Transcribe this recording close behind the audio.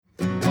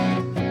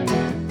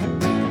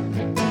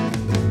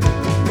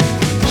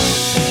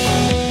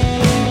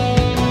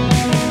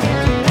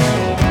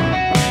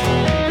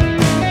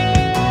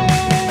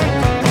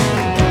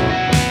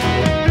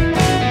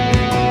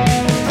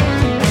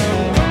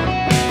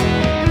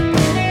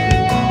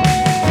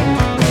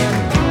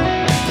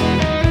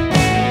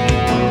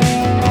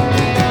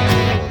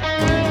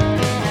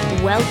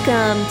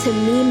Welcome to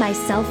Me,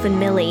 Myself, and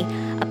Millie,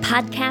 a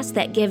podcast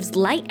that gives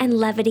light and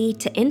levity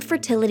to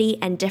infertility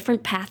and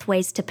different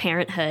pathways to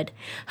parenthood,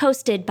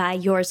 hosted by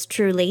yours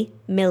truly,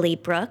 Millie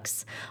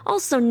Brooks,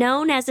 also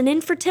known as an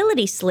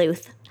infertility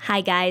sleuth.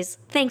 Hi guys,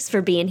 thanks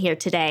for being here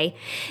today.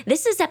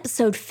 This is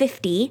episode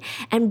 50,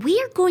 and we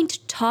are going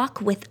to talk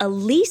with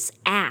Elise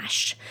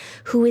Ash,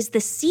 who is the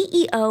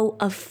CEO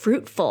of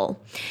Fruitful,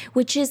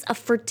 which is a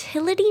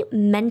fertility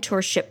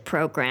mentorship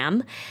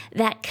program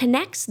that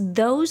connects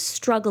those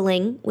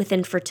struggling with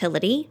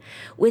infertility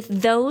with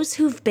those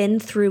who've been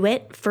through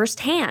it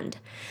firsthand.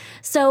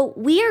 So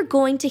we are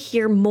going to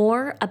hear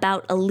more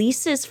about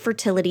Elise's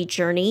fertility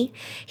journey,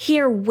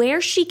 hear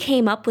where she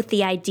came up with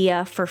the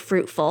idea for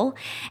Fruitful,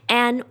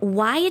 and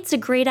why it's a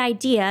great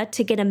idea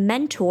to get a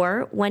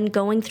mentor when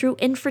going through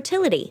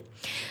infertility.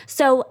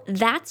 So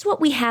that's what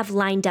we have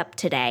lined up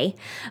today.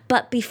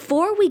 But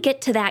before we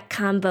get to that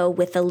convo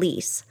with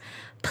Elise,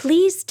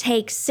 please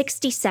take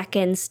 60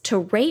 seconds to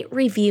rate,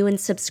 review, and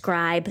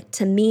subscribe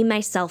to Me,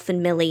 Myself,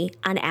 and Millie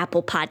on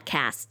Apple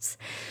Podcasts.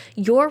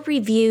 Your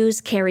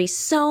reviews carry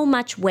so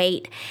much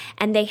weight,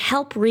 and they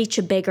help reach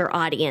a bigger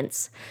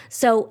audience.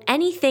 So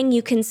anything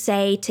you can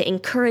say to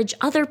encourage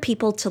other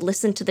people to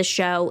listen to the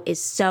show is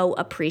so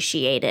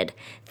appreciated.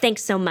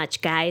 Thanks so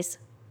much, guys.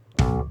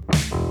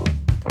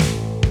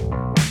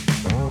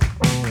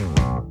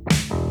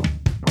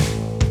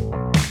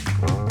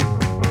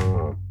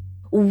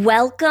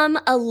 Welcome,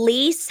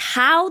 Elise.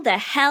 How the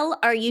hell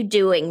are you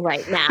doing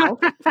right now?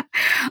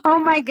 Oh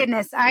my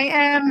goodness. I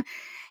am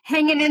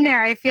hanging in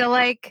there. I feel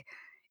like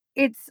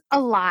it's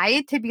a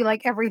lie to be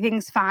like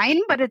everything's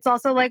fine, but it's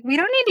also like we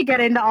don't need to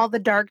get into all the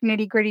dark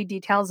nitty-gritty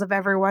details of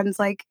everyone's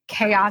like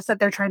chaos that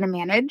they're trying to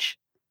manage.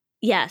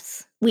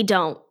 Yes, we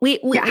don't.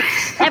 Yeah.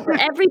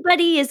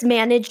 Everybody is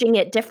managing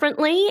it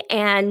differently,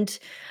 and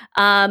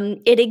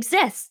it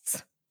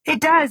exists. It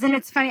does. And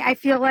it's funny. I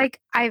feel like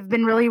I've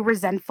been really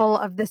resentful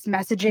of this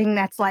messaging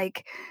that's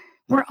like,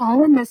 we're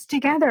all in this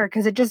together,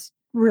 because it just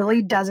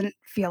really doesn't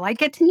feel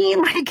like it to me.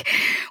 Like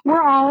we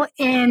all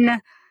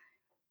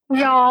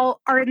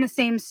are in the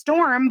same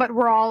storm, but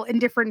we're all in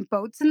different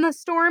boats in the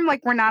storm.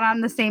 Like we're not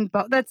on the same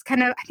boat. That's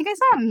kind of, I think I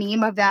saw a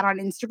meme of that on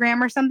Instagram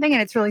or something, and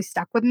it's really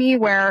stuck with me,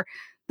 where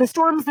the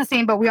storm's the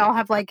same, but we all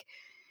have like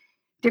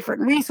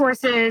different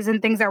resources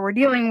and things that we're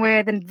dealing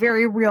with and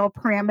very real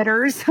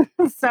parameters.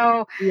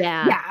 So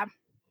yeah.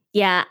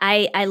 Yeah,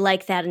 I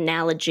like that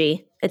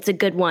analogy. It's a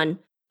good one.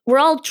 We're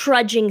all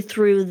trudging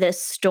through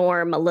this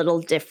storm a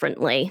little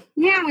differently.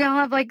 Yeah, we all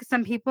have like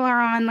some people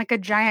are on like a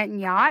giant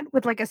yacht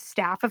with like a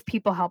staff of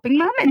people helping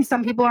them, and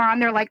some people are on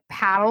their like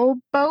paddle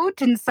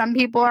boat, and some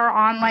people are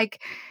on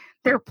like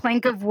their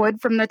plank of wood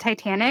from the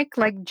Titanic,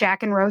 like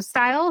Jack and Rose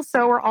style.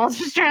 So we're all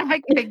just trying to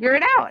like figure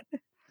it out.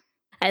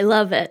 I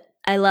love it.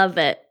 I love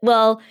it.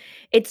 Well,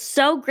 it's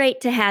so great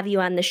to have you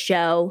on the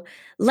show.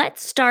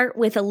 Let's start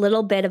with a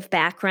little bit of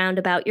background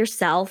about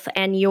yourself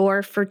and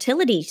your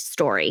fertility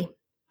story.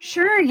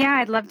 Sure, yeah,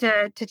 I'd love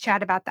to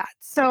chat about that.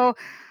 So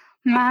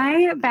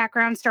my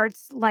background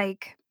starts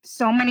like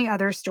so many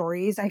other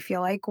stories, I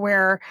feel like,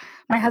 where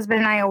my husband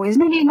and I always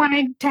knew we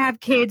wanted to have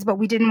kids, but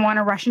we didn't want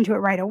to rush into it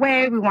right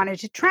away. We wanted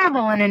to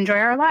travel and enjoy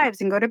our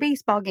lives and go to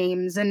baseball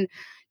games and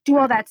do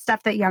all that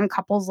stuff that young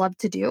couples love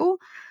to do.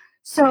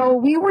 So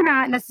we were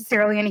not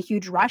necessarily in a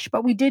huge rush,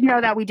 but we did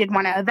know that we did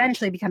want to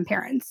eventually become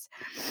parents.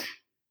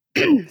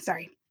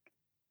 Sorry.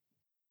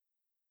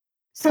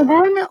 So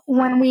then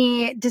when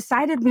we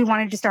decided we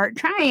wanted to start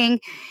trying,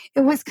 it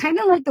was kind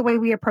of like the way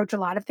we approach a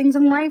lot of things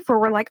in life, where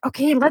we're like,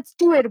 okay, let's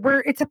do it.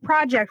 It's a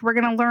project. We're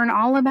going to learn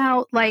all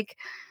about like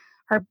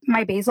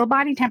my basal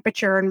body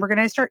temperature, and we're going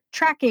to start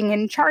tracking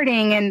and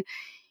charting and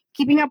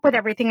keeping up with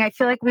everything. I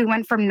feel like we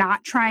went from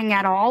not trying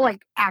at all,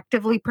 like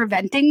actively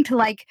preventing, to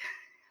like,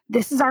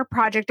 this is our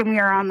project and we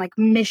are on like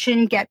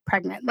mission get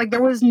pregnant. Like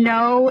there was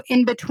no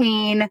in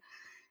between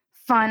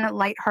fun,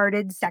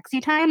 lighthearted,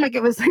 sexy time. Like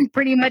it was like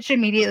pretty much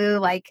immediately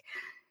like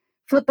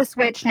flip a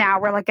switch.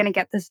 Now we're like going to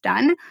get this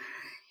done.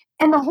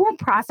 And the whole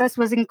process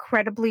was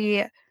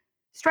incredibly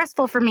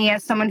stressful for me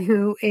as someone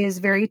who is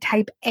very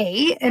type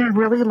A and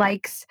really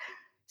likes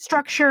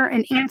structure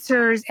and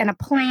answers and a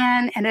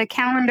plan and a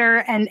calendar.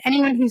 And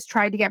anyone who's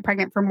tried to get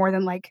pregnant for more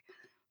than like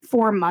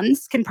 4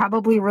 months can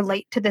probably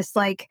relate to this.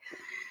 Like,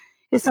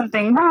 is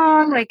something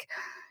wrong? Like,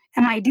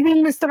 am I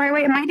doing this the right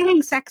way? Am I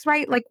doing sex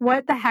right? Like,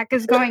 what the heck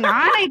is going on?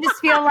 I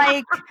just feel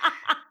like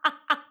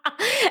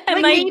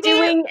am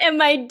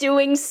I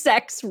doing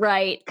sex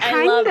right?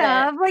 I love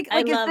it.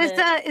 Like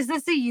is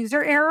this a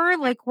user error?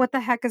 Like, what the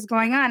heck is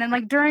going on? And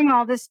like during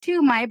all this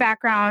too, my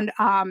background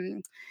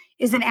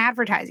is in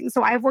advertising.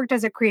 So I've worked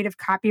as a creative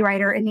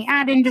copywriter in the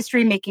ad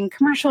industry, making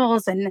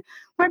commercials and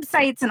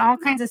websites and all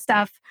kinds of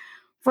stuff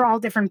for all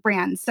different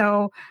brands.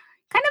 So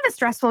kind of a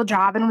stressful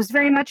job, and was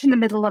very much in the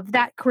middle of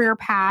that career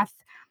path.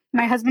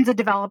 My husband's a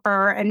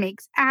developer and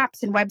makes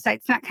apps and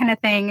websites, that kind of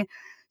thing.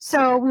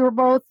 So we were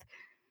both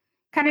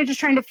kind of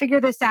just trying to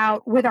figure this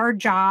out with our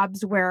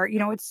jobs, where, you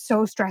know, it's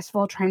so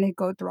stressful trying to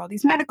go through all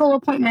these medical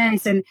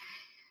appointments and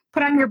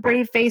put on your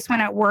brave face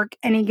when at work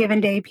any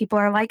given day people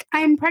are like,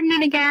 I'm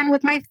pregnant again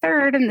with my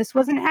third, and this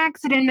was an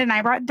accident, and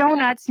I brought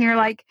donuts, and you're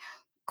like,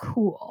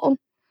 cool.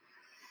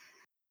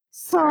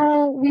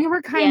 So we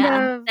were kind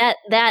Yeah,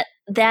 of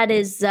that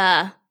is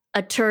a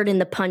turd in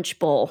the punch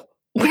bowl.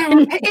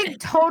 it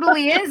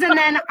totally is. And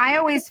then I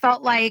always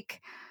felt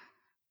like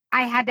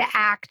I had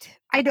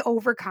to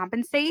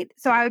overcompensate.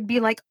 So I would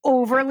be like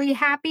overly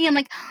happy and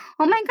like,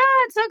 oh my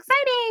God, so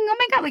exciting. Oh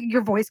my God. Like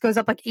your voice goes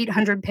up like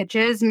 800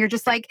 pitches and you're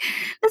just like,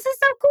 this is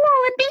so cool.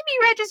 And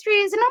baby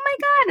registries. And oh my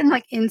God. And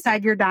like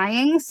inside you're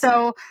dying.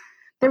 So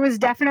there was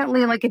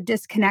definitely like a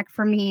disconnect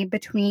for me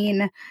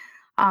between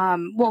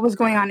what was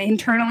going on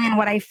internally and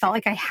what I felt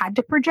like I had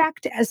to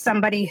project as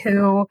somebody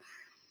who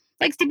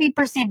likes to be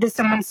perceived as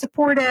someone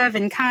supportive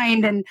and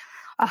kind and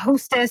a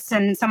hostess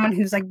and someone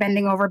who's like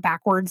bending over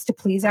backwards to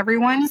please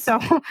everyone. So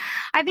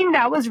I think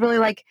that was really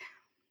like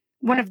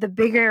one of the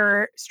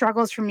bigger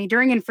struggles for me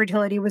during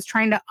infertility was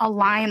trying to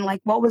align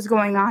like what was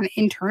going on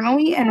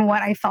internally and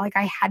what I felt like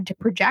I had to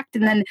project.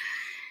 And then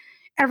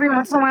every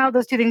once in a while,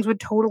 those two things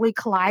would totally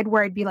collide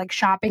where I'd be like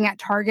shopping at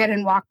Target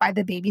and walk by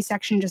the baby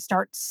section, just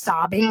start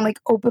sobbing, like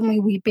openly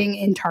weeping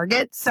in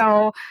Target.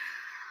 So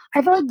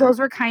I feel like those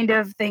were kind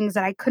of things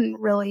that I couldn't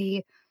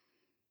really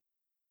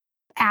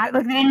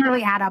they didn't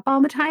really add up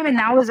all the time. And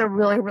that was a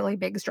really, really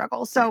big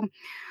struggle. So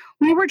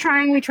we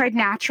tried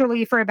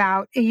naturally for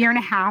about a year and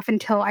a half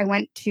until I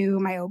went to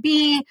my OB,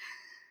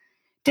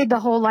 did the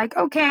whole like,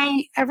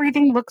 okay,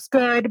 everything looks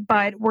good,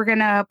 but we're going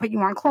to put you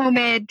on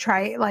Clomid,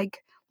 try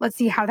like, let's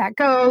see how that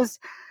goes.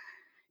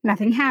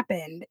 Nothing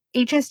happened.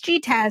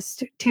 HSG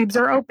test, tubes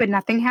are open,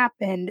 nothing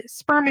happened.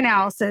 Sperm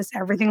analysis,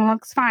 everything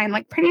looks fine.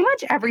 Like pretty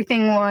much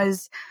everything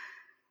was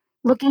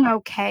looking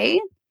okay.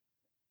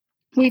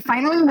 We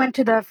finally went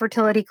to the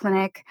fertility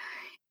clinic.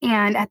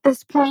 And at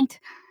this point,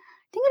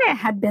 I think it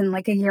had been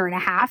like a year and a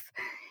half.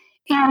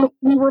 And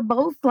we were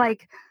both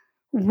like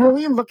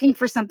really looking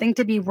for something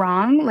to be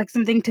wrong, like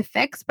something to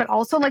fix, but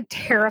also like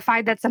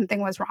terrified that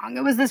something was wrong.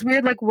 It was this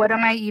weird, like, what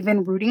am I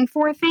even rooting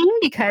for thing?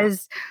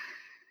 Because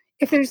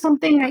if there's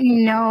something that you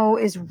know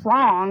is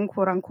wrong,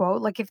 quote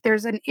unquote, like if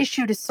there's an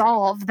issue to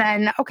solve,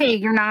 then okay,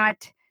 you're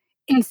not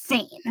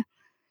insane.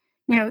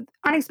 You know,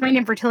 unexplained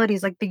infertility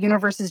is like the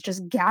universe is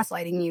just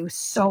gaslighting you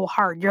so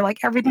hard. You're like,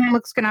 everything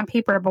looks good on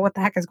paper, but what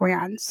the heck is going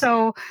on?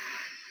 So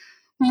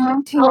we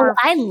went to Oh,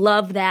 I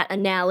love that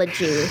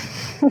analogy.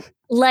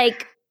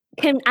 Like,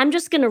 I'm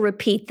just gonna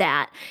repeat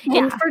that.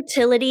 yeah,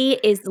 Infertility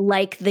is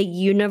like the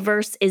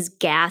universe is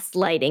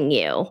gaslighting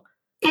you.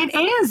 it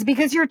is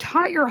because you're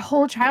taught your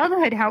whole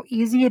childhood how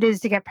easy it is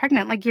to get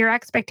pregnant. Like your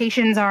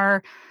expectations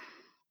are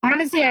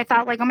honestly, I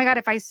thought like, oh my God,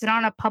 if I sit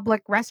on a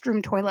public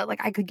restroom toilet,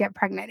 like I could get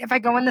pregnant. If I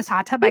go in this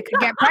hot tub, I could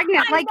get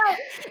pregnant. I Like know.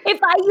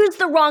 If I use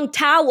the wrong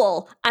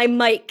towel, I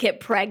might get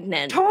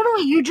pregnant.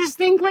 totally. You just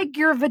think like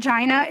your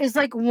vagina is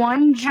like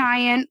one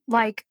giant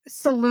like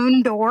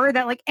saloon door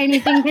that like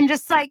anything can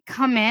just like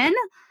come in.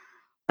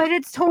 But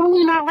it's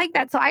totally not like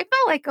that. So I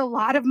felt like a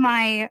lot of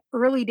my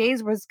early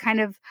days was kind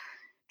of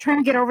trying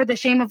to get over the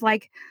shame of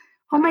like,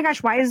 oh my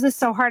gosh, why is this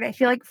so hard? I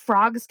feel like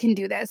frogs can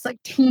do this,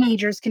 like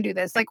teenagers can do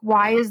this. Like,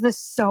 why is this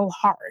so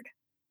hard?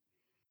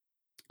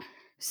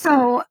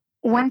 So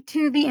went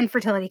to the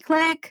infertility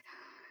clinic,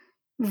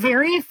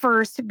 very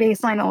first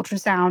baseline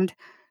ultrasound.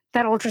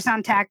 That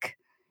ultrasound tech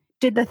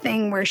did the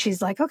thing where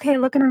she's like, okay,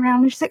 looking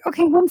around. And she's like,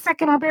 okay, 1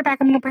 second, I'll be right back.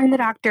 I'm going to bring the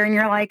doctor. And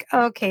you're like,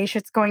 okay,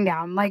 shit's going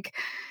down. Like,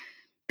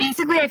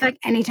 basically, I feel like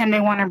anytime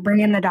they want to bring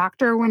in the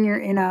doctor when you're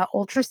in a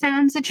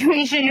ultrasound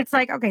situation, it's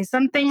like, okay,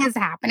 something is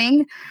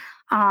happening.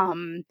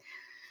 And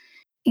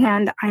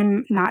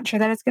I'm not sure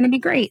that it's going to be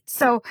great.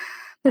 So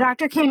the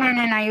doctor came in,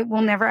 and I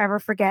will never, ever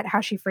forget how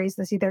she phrased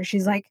this either.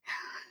 She's like,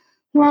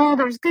 well,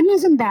 there's good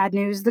news and bad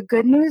news. The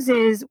good news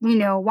is we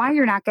know why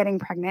you're not getting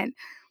pregnant.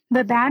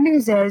 The bad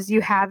news is you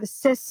have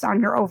cysts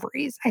on your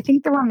ovaries. I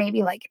think there were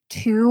maybe like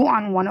 2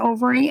 on one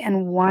ovary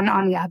and 1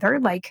 on the other,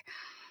 like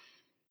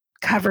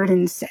covered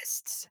in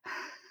cysts.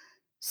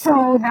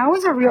 So that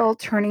was a real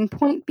turning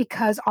point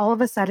because all of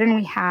a sudden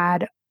we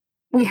had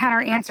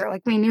our answer.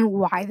 Like we knew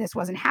why this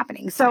wasn't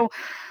happening. So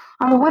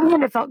on the one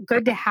hand, it felt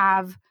good to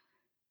have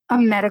a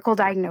medical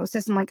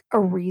diagnosis and like a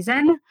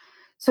reason.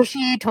 So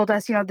she told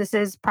us, this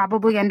is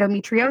probably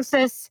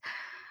endometriosis.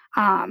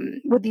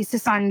 With these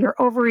cysts on your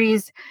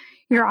ovaries,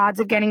 your odds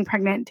of getting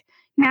pregnant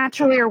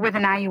naturally or with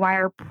an IUI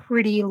are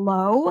pretty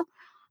low.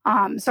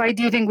 So I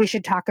do think we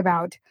should talk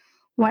about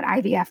what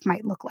IVF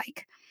might look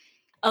like.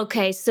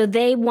 Okay, so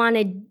they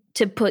wanted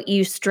to put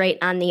you straight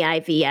on the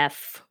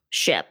IVF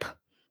ship.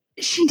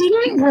 She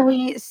didn't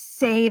really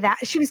say that.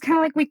 She was kind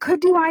of like, we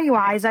could do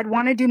IUIs. I'd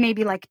want to do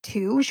maybe like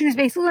 2. She was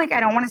basically like, I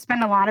don't want to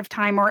spend a lot of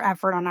time or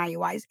effort on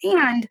IUIs.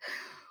 And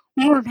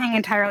we were paying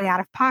entirely out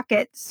of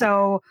pocket.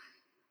 So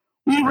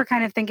we were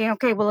kind of thinking,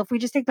 okay, well, if we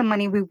just take the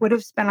money we would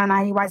have spent on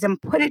IUIs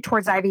and put it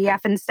towards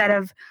IVF instead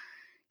of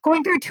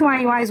going through 2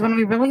 IUIs when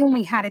we really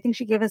only had, I think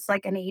she gave us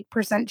like an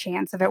 8%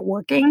 chance of it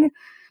working.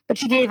 But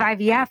she gave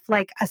IVF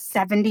like a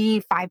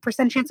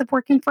 75% chance of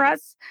working for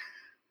us.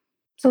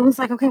 So it was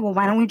like, okay, well,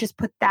 why don't we just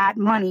put that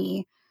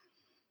money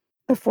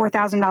the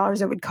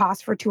 $4,000 it would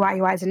cost for 2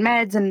 IUIs and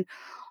meds and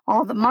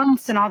all the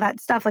months and all that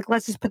stuff. Like,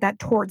 let's just put that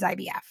towards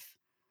IVF.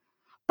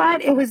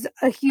 But it was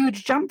a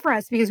huge jump for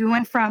us because we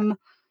went from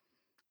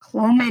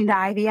Clomid to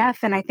IVF.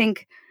 And I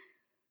think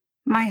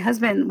my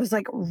husband was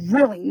like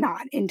really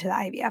not into the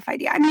IVF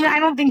idea. I mean, I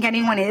don't think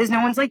anyone is.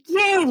 No one's like,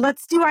 yay,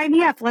 let's do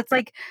IVF. Let's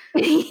like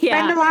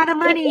spend a lot of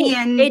money.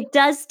 It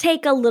does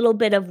take a little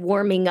bit of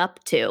warming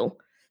up to.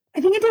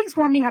 I think it takes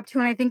warming up to,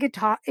 and I think it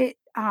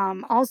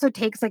also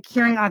takes like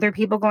hearing other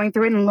people going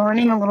through it and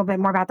learning a little bit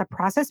more about the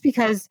process,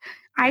 because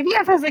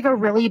IVF has like a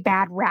really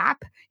bad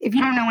rap. If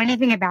you don't know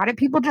anything about it,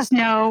 people just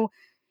know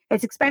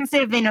it's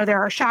expensive. They know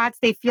there are shots.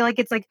 They feel like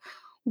it's like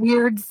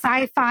weird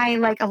sci-fi.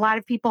 Like a lot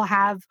of people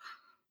have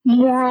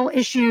moral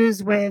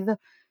issues with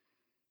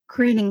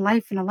creating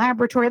life in a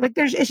laboratory. Like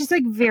it's just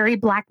like very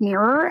Black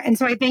Mirror. And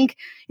so I think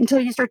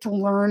until you start to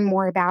learn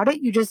more about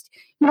it, you don't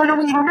know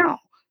what you don't know.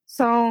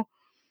 So,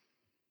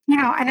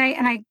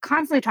 and I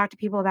constantly talk to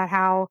people about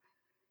how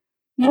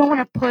you don't want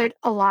to put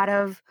a lot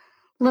of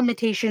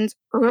limitations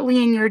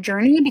early in your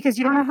journey, because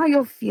you don't know how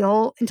you'll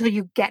feel until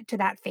you get to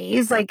that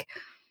phase. Like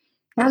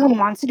no one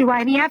wants to do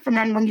IVF. And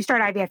then when you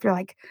start IVF, you're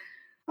like,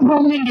 I'm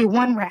only going to do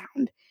one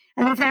round.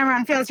 And if that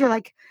round fails, you're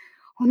like,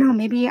 oh no,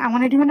 maybe I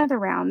want to do another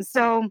round.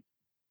 So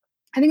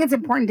I think it's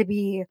important to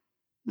be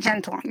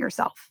gentle on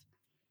yourself.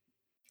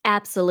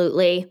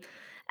 Absolutely.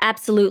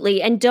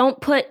 Absolutely. And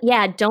don't put a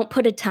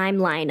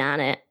timeline on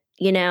it.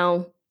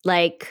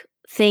 Like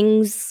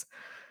things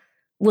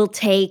will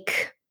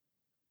take,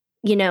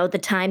 the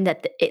time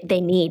that they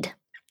need.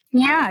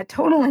 Yeah,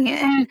 totally.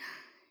 And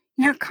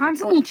you're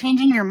constantly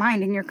changing your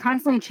mind, and you're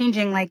constantly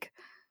changing like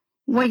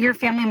what your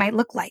family might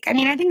look like. I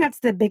mean, I think that's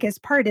the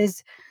biggest part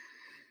is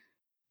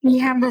we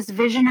have this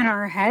vision in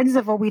our heads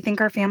of what we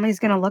think our family is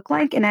going to look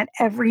like. And at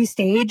every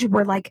stage,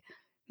 we're like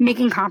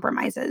making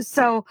compromises.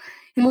 So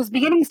in those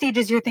beginning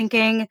stages, you're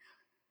thinking,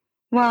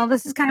 well,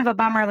 this is kind of a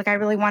bummer. Like I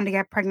really wanted to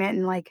get pregnant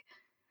and like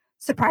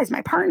surprise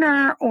my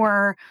partner,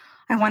 or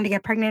I wanted to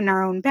get pregnant in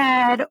our own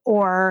bed,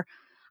 or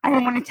I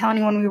didn't want to tell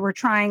anyone we were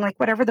trying, like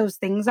whatever those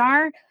things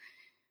are.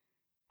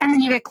 And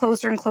then you get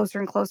closer and closer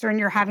and closer, and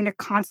you're having to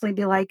constantly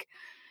be like,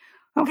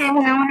 okay,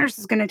 well, now a nurse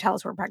is going to tell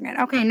us we're pregnant.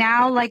 Okay,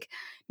 now like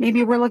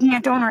maybe we're looking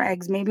at donor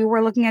eggs, maybe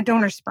we're looking at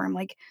donor sperm.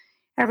 Like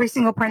every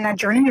single part in that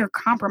journey, you're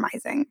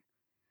compromising.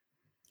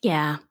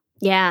 Yeah.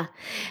 Yeah.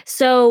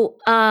 So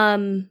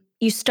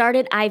you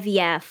started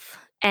IVF,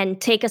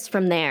 and take us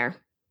from there.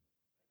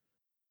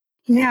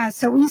 Yeah,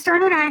 so we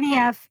started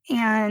IVF,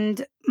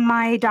 and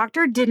my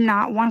doctor did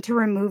not want to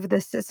remove the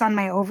cysts on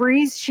my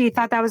ovaries. She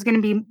thought that was going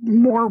to be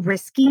more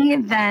risky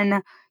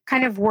than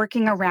kind of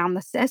working around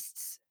the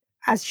cysts,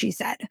 as she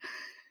said.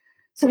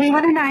 So we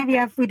went into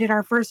IVF. We did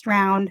our first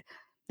round.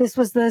 This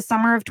was the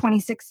summer of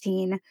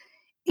 2016.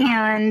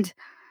 And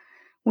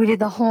we did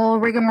the whole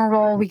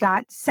rigmarole. We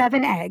got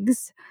 7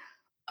 eggs.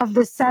 Of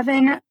the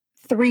 7,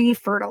 3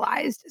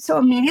 fertilized. So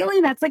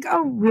immediately that's like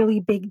a really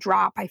big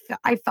drop, I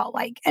felt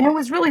like. And it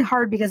was really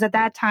hard because at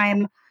that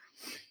time,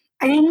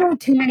 I didn't know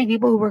too many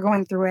people who were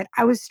going through it.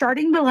 I was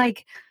starting to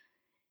like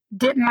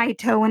dip my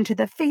toe into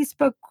the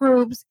Facebook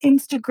groups,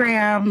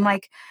 Instagram,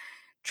 like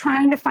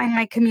trying to find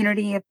my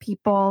community of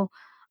people.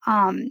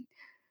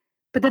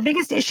 But the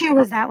biggest issue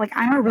was that like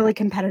I'm a really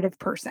competitive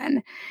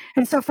person.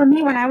 And so for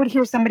me, when I would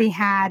hear somebody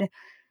had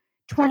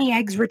 20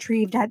 eggs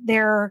retrieved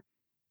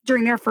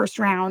during their first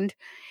round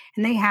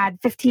and they had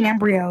 15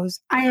 embryos,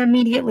 I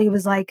immediately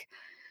was like,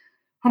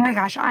 oh my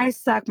gosh, I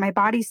suck. My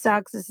body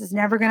sucks. This is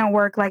never going to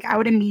work. Like I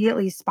would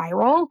immediately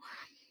spiral.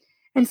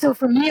 And so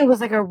for me, it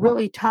was like a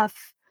really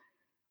tough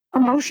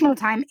emotional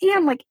time.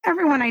 And like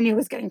everyone I knew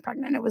was getting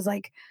pregnant. It was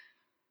like,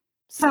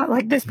 so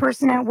like this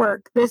person at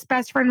work, this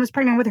best friend was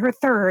pregnant with her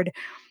third.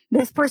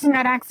 This person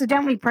got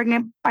accidentally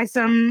pregnant by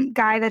some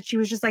guy that she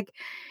was just like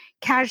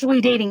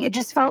casually dating. It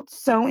just felt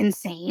so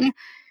insane.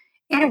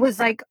 And it was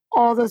like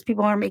all those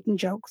people are making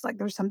jokes like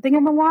there's something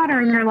in the water.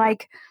 And you're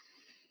like,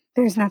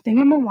 there's nothing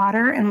in the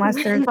water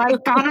unless there's like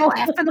gonal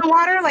F in the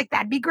water. Like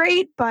that'd be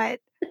great.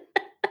 But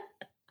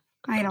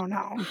I don't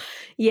know.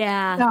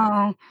 Yeah.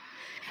 So,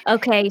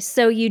 okay.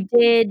 So you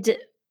did,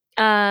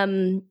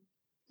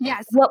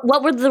 yes.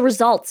 what were the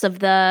results of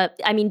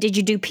did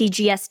you do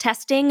PGS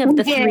testing of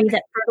the 3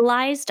 that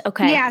fertilized?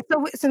 Okay. Yeah.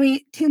 So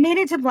we 2 made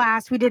it to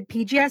blast. We did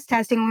PGS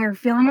testing. We were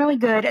feeling really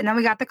good. And then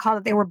we got the call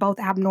that they were both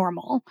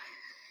abnormal.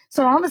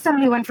 So all of a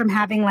sudden we went from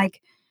having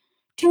like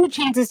 2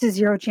 chances to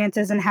 0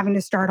 chances and having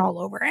to start all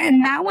over.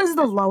 And that was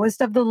the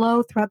lowest of the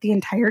low throughout the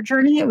entire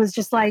journey. It was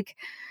just like,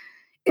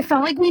 it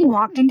felt like we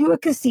walked into a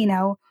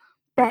casino,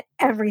 bet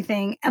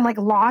everything, and like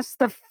lost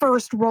the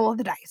first roll of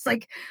the dice.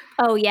 Like,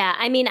 oh yeah.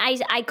 I mean,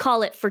 I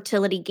call it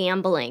fertility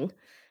gambling.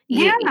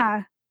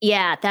 Yeah.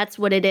 Yeah, that's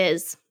what it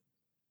is.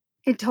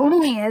 It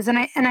totally is. And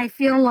I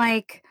feel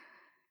like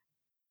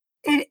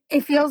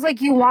it feels like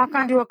you walk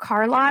onto a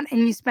car lot and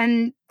you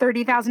spend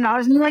 $30,000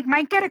 and you like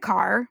might get a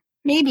car,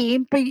 maybe,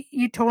 but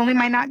you totally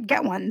might not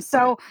get one.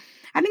 So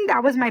I think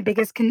that was my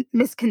biggest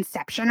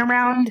misconception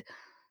around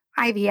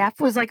IVF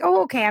was like,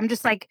 oh, okay, I'm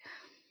just like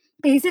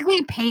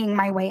basically paying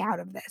my way out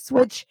of this,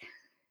 which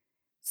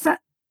So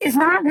it's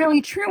not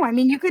really true. I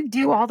mean, you could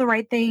do all the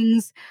right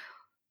things,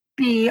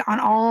 be on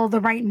all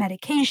the right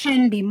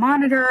medication, be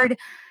monitored,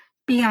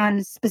 be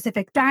on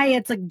specific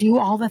diets, like do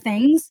all the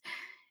things,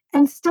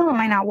 and still it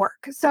might not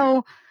work.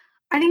 So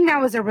I think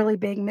that was a really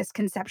big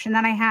misconception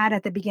that I had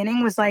at the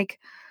beginning was like,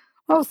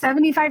 oh,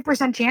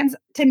 75% chance.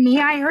 To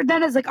me, I heard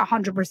that as like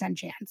 100%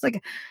 chance.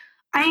 Like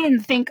I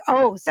didn't think,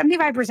 oh,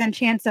 75%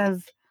 chance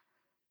of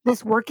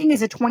this working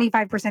is a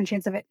 25%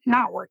 chance of it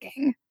not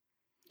working.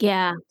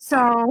 Yeah.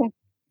 So,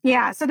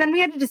 yeah. So then we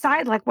had to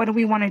decide, like, what do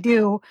we want to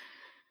do?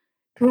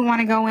 Do we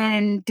want to go in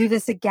and do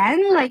this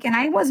again? Like, and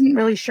I wasn't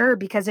really sure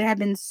because it had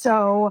been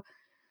so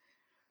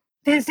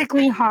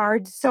physically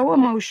hard, so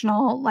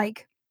emotional.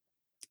 Like,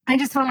 I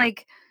just felt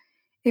like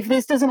if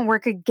this doesn't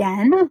work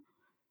again,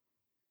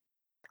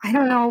 I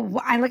don't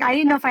know. I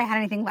didn't know if I had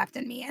anything left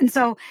in me. And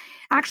so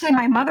actually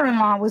my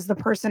mother-in-law was the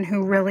person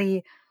who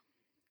really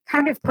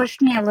kind of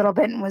pushed me a little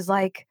bit and was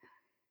like,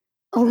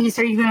 Elise,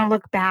 are you going to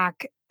look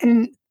back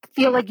and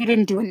feel like you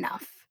didn't do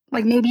enough?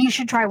 Like maybe you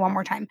should try one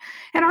more time.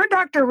 And our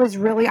doctor was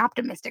really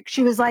optimistic.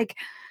 She was like,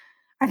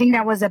 I think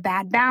that was a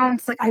bad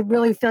bounce. Like I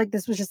really feel like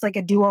this was just like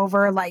a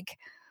do-over. Like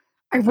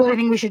I really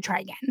think we should try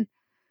again.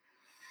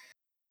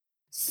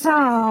 So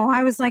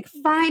I was like,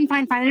 fine,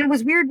 fine, fine. And it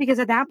was weird because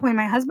at that point,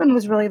 my husband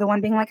was really the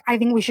one being like, I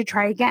think we should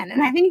try again.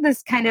 And I think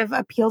this kind of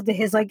appealed to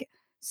his like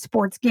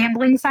sports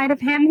gambling side of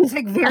him. He's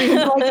like very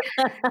into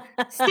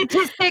like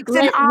statistics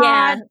and Yeah,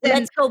 odds and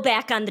let's go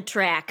back on the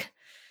track.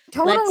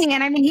 Let's totally.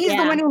 And I mean, he's the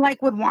yeah. one who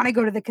like would want to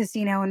go to the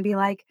casino and be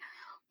like,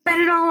 bet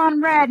it all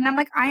on red. And I'm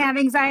like, I have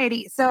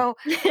anxiety. So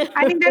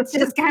I think that's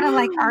just kind of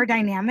like our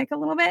dynamic a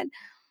little bit.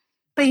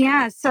 But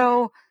yeah,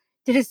 so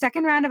did a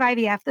second round of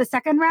IVF. The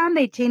second round,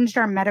 they changed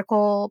our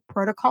medical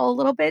protocol a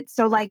little bit.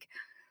 So like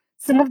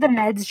some of the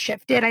meds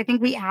shifted. I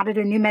think we added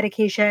a new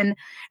medication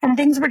and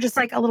things were just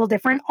like a little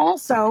different.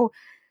 Also,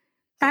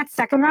 that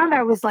second round,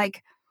 I was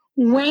like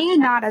way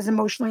not as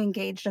emotionally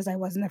engaged as I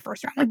was in the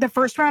first round. Like the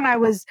first round, I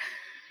was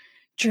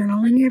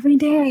journaling every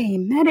day,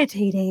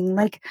 meditating,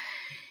 like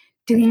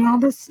doing all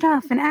this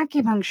stuff and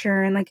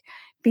acupuncture and like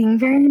being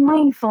very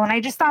mindful. And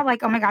I just thought,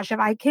 like, oh my gosh, if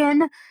I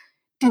can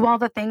do all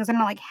the things, I'm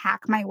gonna like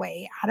hack my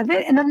way out of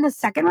it. And then the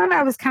second one,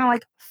 I was kind of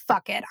like,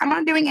 fuck it. I'm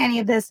not doing any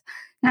of this.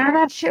 None of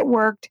that shit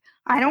worked.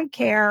 I don't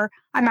care.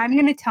 I'm not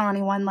even gonna tell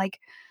anyone. Like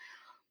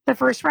the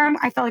first round,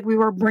 I felt like we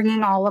were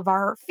bringing all of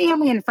our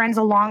family and friends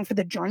along for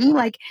the journey.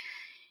 Like,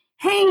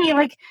 hey,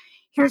 like,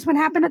 here's what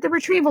happened at the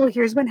retrieval.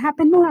 Here's what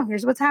happened now.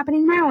 Here's what's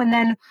happening now. And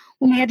then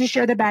when we had to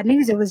share the bad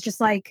news, it was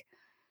just like,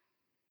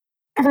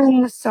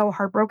 everyone was so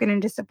heartbroken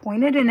and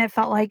disappointed. And it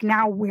felt like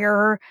now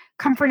we're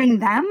comforting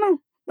them.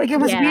 Like, it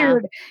was Yeah.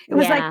 weird. It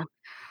was like, Yeah.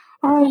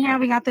 oh, yeah,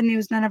 we got the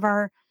news. None of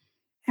our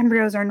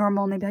embryos are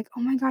normal. And they'd be like,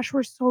 oh my gosh,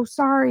 we're so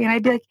sorry. And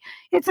I'd be like,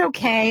 it's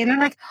okay. And I'm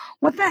like,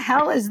 what the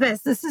hell is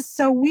this? This is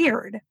so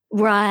weird.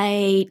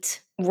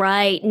 Right.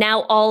 Right.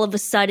 Now all of a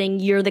sudden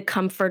you're the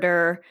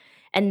comforter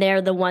and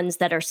they're the ones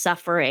that are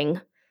suffering.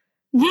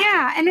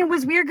 Yeah. And it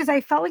was weird because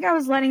I felt like I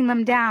was letting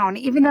them down,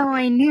 even though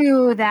I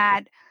knew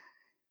that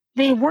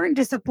they weren't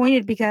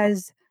disappointed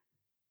because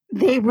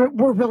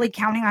were really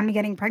counting on me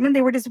getting pregnant.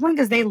 They were disappointed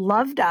because they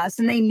loved us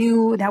and they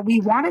knew that we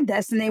wanted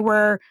this and they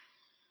were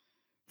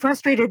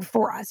frustrated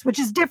for us, which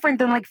is different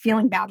than like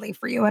feeling badly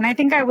for you. And I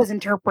think I was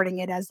interpreting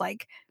it as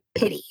like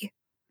pity.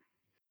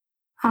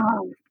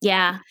 Um,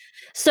 Yeah.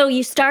 So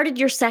you started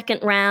your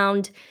second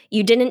round,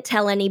 you didn't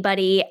tell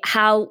anybody.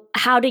 How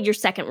did your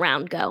second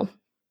round go?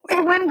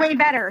 it went way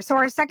better. So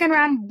our second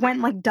round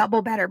went like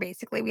double better,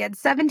 basically. We had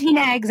 17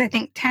 eggs, I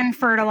think 10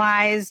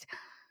 fertilized,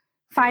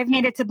 5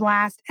 made it to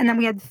blast, and then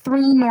we had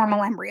 3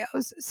 normal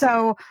embryos.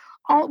 So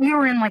all we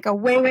were in like a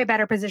way, way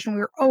better position.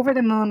 We were over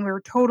the moon. We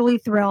were totally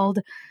thrilled.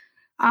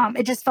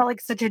 It just felt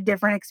like such a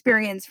different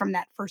experience from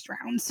that first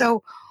round.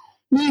 So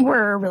we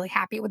were really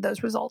happy with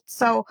those results.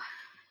 So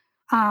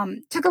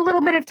took a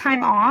little bit of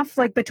time off,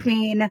 like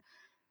between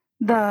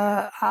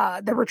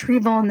the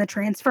retrieval and the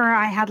transfer.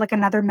 I had like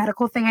another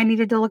medical thing I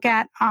needed to look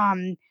at.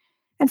 And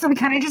so we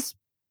kind of just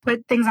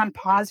put things on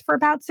pause for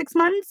about 6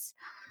 months.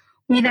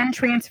 We then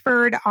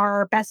transferred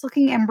our best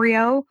looking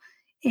embryo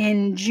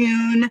in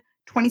June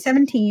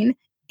 2017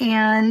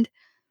 and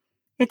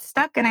it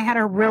stuck and I had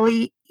a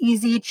really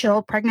easy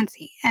chill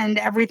pregnancy and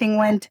everything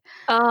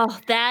Oh,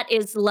 that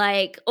is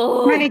like, went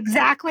oh,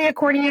 exactly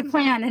according to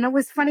plan. And it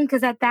was funny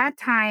because at that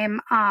time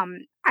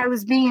I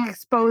was being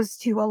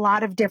exposed to a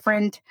lot of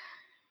different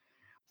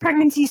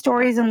pregnancy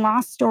stories and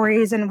loss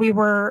stories and we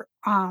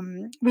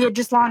had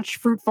just launched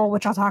Fruitful,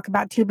 which I'll talk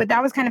about too, but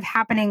that was kind of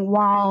happening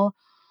while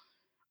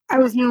I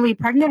was newly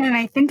pregnant and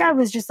I think I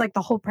was just like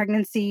the whole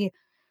pregnancy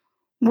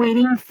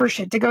waiting for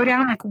shit to go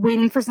down, like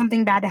waiting for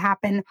something bad to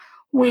happen,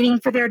 waiting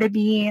for there to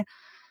be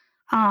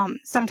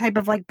some type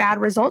of like bad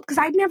result because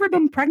I'd never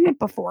been pregnant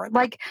before.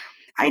 Like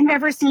I'd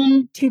never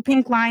seen 2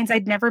 pink lines,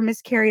 I'd never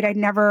miscarried, I'd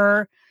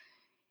never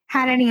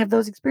had any of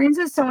those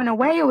experiences. So in a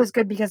way it was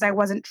good because I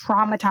wasn't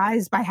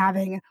traumatized by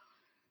having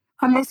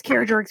a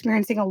miscarriage or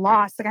experiencing a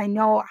loss. Like I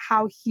know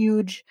how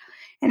huge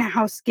and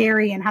how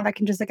scary and how that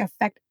can just like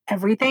affect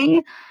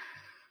everything.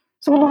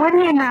 So on the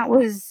one hand, that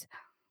was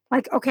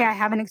like, okay, I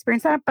haven't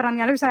experienced that. But on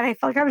the other side, I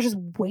felt like I was just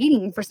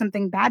waiting for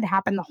something bad to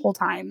happen the whole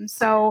time.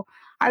 So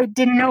I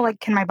didn't know, like,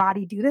 can my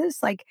body do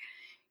this? Like,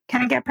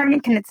 can I get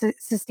pregnant? Can it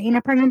sustain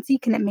a pregnancy?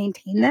 Can it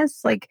maintain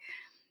this? Like,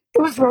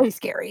 it was really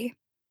scary.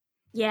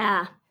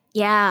 Yeah.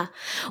 Yeah.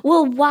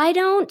 Well, why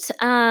don't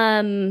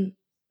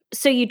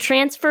so you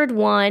transferred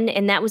one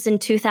and that was in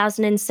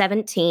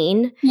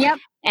 2017, Yep.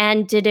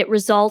 and did it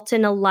result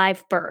in a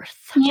live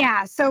birth?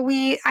 Yeah. So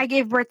I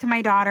gave birth to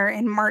my daughter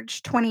in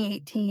March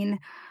 2018.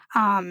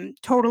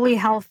 Totally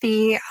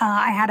healthy.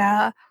 I had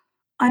a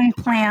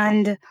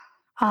unplanned,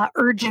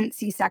 urgent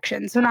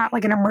C-section. So not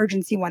like an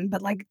emergency one,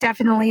 but like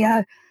definitely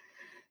a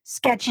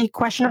sketchy,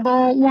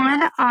 questionable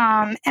one.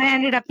 And it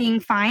ended up being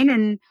fine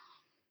and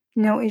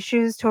no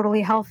issues,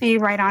 totally healthy,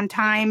 right on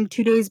time,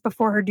 2 days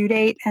before her due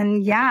date.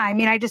 And yeah, I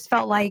mean, I just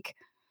felt like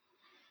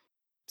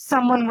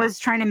someone was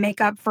trying to make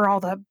up for all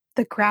the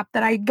crap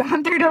that I'd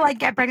gone through to like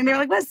get pregnant. They're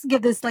like, let's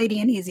give this lady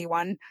an easy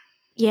one.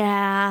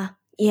 Yeah.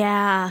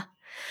 Yeah.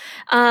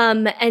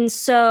 And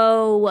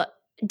so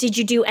did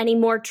you do any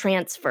more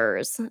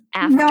transfers No,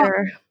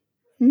 after?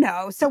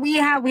 no. So we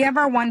have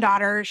our one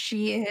daughter.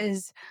 She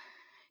is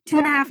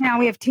 2.5 now.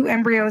 We have two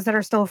embryos that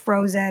are still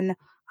frozen.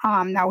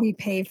 That we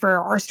pay for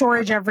our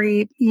storage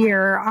every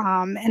year.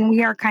 And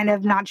we are kind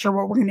of not sure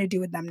what we're going to do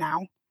with them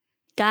now.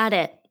 Got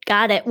it.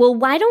 Got it. Well,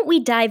 why don't we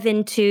dive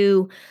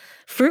into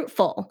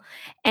Fruitful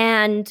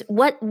and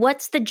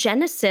what's the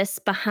genesis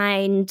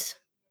behind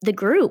the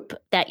group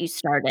that you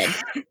started?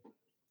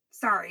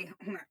 Sorry.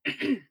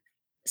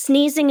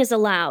 Sneezing is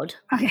allowed.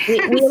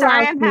 Okay. We allow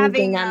Sorry, I'm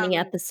sneezing having on the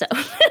episode.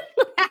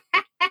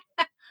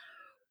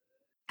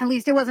 at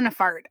least it wasn't a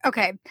fart.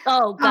 Okay.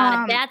 Oh god,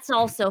 Um that's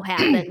also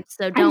happened,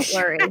 so I'm don't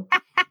sure. worry.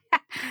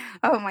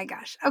 Oh my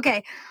gosh.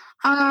 Okay.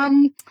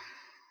 Um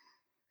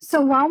so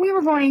while we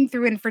were going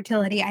through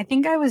infertility, I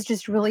think I was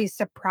just really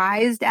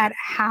surprised at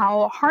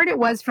how hard it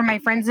was for my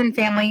friends and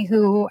family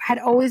who had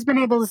always been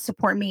able to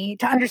support me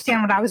to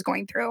understand what I was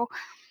going through.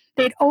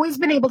 They'd always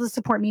been able to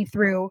support me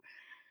through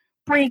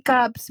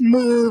breakups,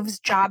 moves,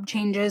 job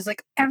changes,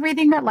 like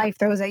everything that life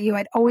throws at you.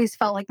 I'd always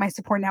felt like my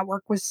support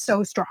network was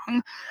so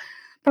strong.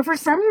 But for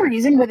some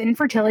reason, with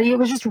infertility, it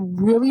was just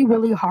really,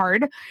 really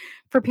hard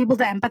for people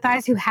to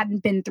empathize who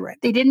hadn't been through it.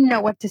 They didn't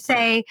know what to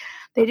say,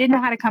 they didn't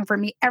know how to comfort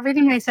me.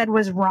 Everything they said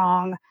was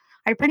wrong.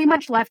 I pretty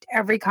much left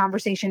every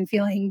conversation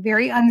feeling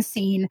very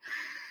unseen,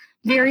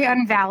 very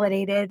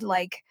unvalidated.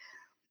 Like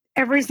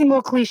every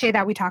single cliche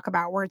that we talk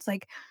about, where it's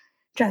like,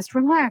 just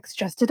relax,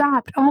 just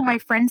adopt. Oh, my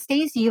friend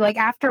Stacy, like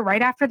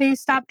right after they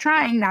stopped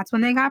trying, that's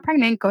when they got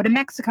pregnant, go to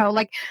Mexico.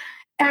 Like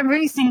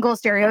every single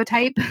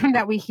stereotype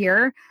that we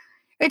hear,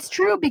 it's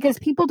true because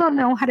people don't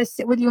know how to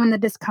sit with you in the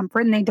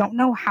discomfort and they don't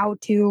know how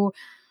to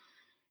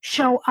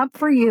show up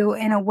for you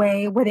in a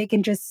way where they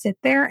can just sit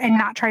there and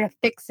not try to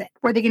fix it,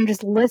 where they can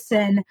just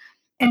listen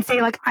and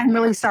say, like, I'm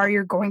really sorry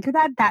you're going through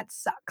that. That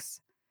sucks.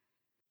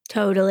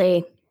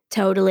 Totally.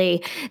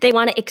 Totally. They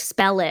wanna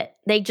expel it.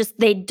 They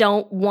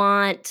don't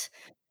want,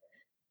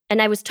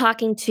 and I was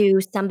talking to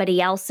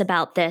somebody else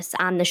about this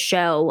on the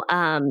show,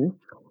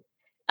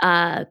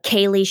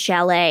 Kaylee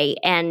Chalet,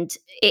 and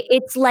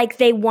it's like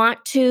they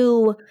want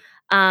to,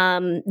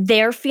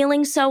 they're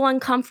feeling so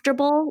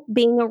uncomfortable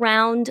being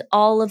around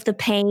all of the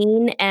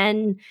pain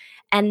and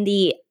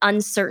the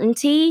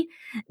uncertainty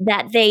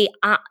that they,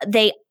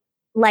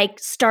 like,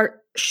 start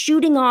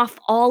shooting off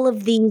all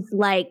of these,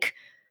 like,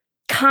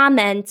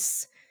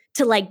 comments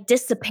to, like,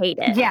 dissipate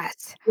it,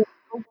 Yes, you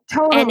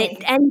know, and it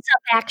totally. ends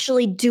up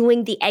actually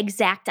doing the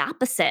exact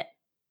opposite.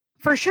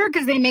 For sure.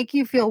 Because they make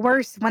you feel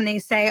worse when they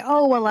say,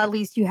 oh, well, at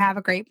least you have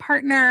a great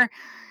partner.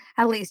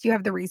 At least you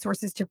have the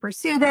resources to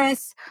pursue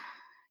this.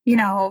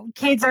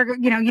 Kids are,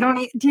 you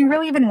don't, do you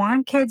really even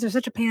want kids? They're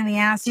such a pain in the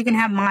ass. You can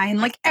have mine.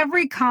 Like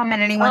every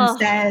comment anyone Oh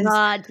says,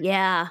 god,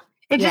 yeah.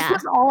 it just Yeah.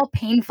 was all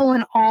painful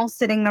and all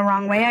sitting the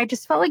wrong way. I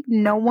just felt like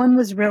no one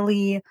was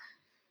really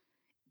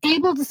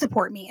able to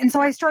support me. And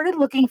so I started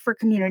looking for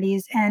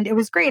communities and it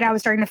was great. I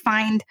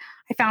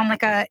found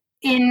like a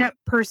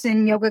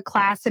in-person yoga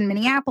class in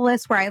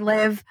Minneapolis where I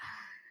live.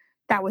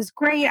 That was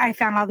great. I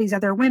found all these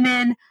other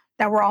women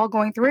that were all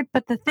going through it.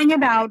 But the thing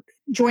about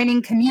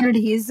joining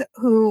communities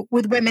who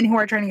with women who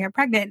are trying to get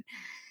pregnant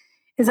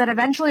is that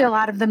eventually a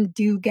lot of them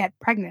do get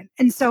pregnant.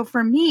 And so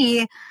for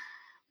me,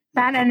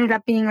 that ended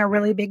up being a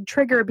really big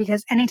trigger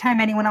because anytime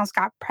anyone else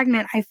got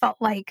pregnant, I felt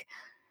like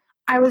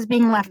I was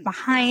being left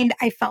behind.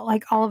 I felt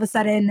like all of a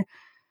sudden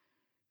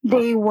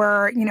they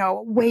were,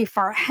 way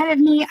far ahead of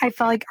me. I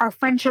felt like our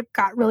friendship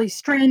got really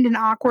strained and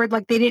awkward.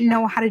 Like they didn't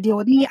know how to deal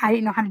with me. I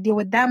didn't know how to deal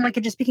with them. Like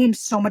it just became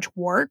so much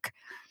work.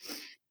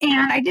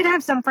 And I did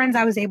have some friends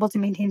I was able to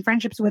maintain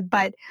friendships with,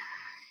 but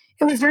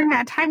it was during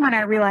that time when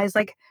I realized,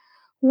 like,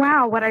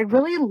 wow, what I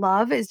really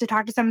love is to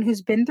talk to someone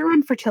who's been through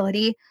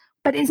infertility,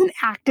 but isn't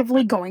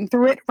actively going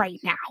through it right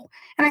now.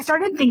 And I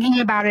started thinking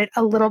about it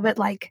a little bit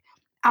like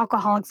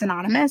Alcoholics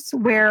Anonymous,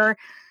 where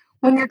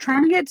when you're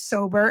trying to get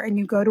sober and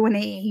you go to an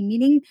AA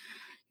meeting,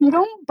 you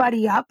don't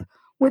buddy up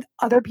with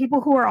other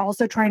people who are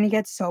also trying to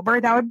get sober,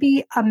 that would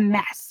be a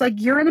mess. Like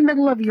you're in the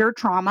middle of your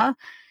trauma,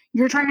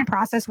 you're trying to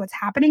process what's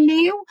happening to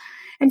you.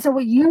 And so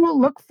what you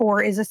look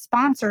for is a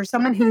sponsor,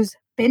 someone who's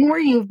been where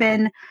you've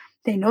been,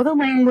 they know the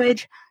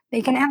language,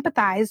 they can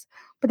empathize,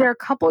 but they're a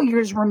couple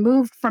years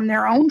removed from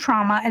their own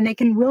trauma and they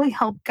can really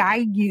help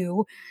guide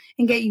you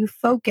and get you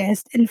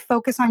focused and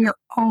focus on your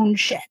own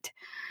shit.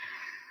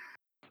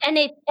 And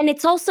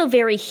it's also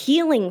very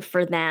healing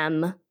for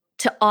them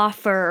to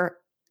offer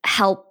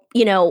help,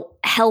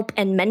 help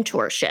and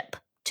mentorship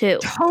too.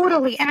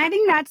 Totally. And I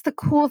think that's the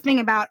cool thing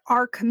about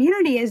our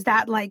community is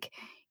that, like,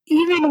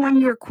 even when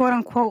you're quote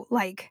unquote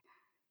like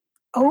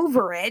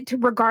over it,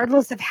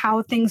 regardless of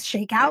how things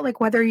shake out, like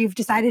whether you've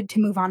decided to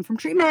move on from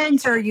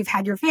treatments or you've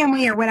had your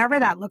family or whatever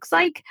that looks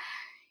like,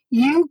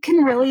 you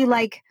can really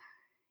like,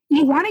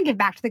 you want to give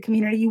back to the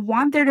community. You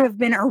want there to have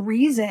been a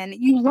reason.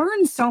 You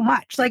learn so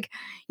much. Like,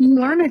 you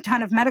learn a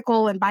ton of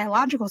medical and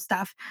biological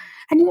stuff.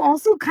 And you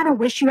also kind of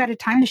wish you had a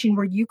time machine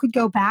where you could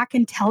go back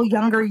and tell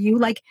younger you,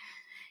 like,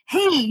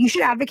 hey, you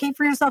should advocate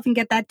for yourself and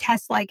get that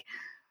test like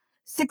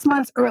 6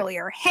 months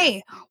earlier.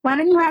 Hey, why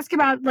don't you ask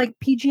about like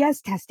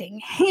PGS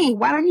testing? Hey,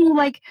 why don't you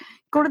like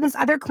go to this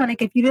other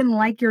clinic if you didn't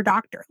like your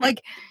doctor?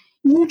 Like,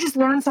 you just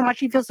learn so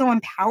much. You feel so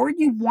empowered.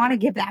 You want to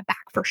give that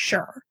back for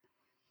sure.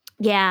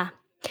 Yeah.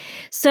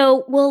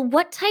 So, well,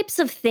 what types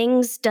of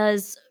things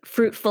does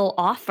Fruitful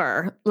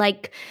offer?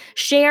 Like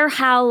share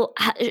how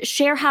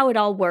it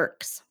all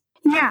works.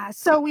 Yeah.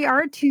 So we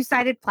are a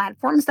two-sided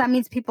platform. So that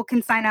means people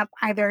can sign up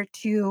either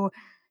to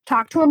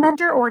talk to a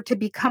mentor or to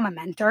become a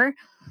mentor.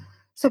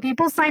 So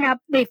people sign up,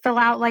 they fill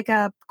out like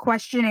a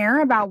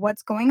questionnaire about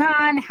what's going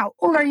on. How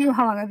old are you?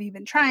 How long have you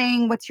been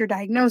trying? What's your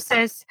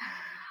diagnosis?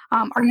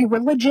 Are you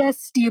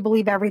religious? Do you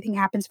believe everything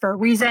happens for a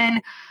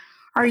reason?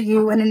 Are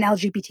you in an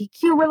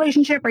LGBTQ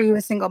relationship? Are you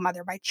a single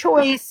mother by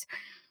choice?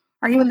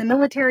 Are you in the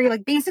military?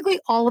 Like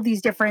basically all of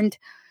these different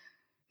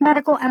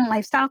medical and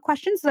lifestyle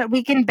questions so that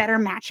we can better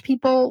match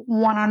people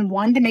one on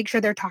one to make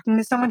sure they're talking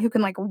to someone who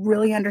can like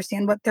really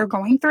understand what they're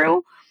going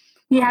through.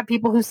 We have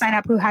people who sign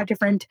up who have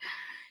different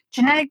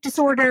genetic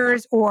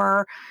disorders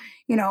or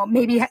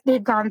maybe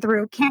they've gone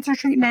through cancer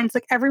treatments.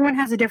 Like everyone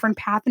has a different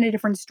path and a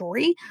different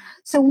story,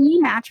 so we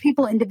match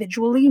people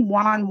individually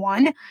one on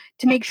one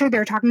to make sure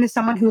they're talking to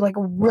someone who like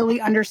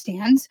really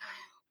understands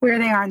where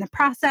they are in the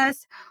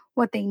process,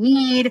 what they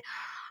need.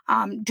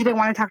 Do they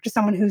want to talk to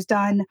someone who's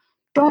done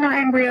donor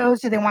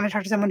embryos? Do they want to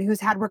talk to someone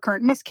who's had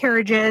recurrent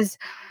miscarriages?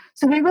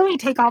 So we really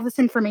take all this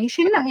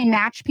information and we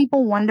match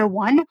people one to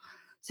one.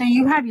 So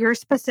you have your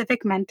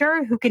specific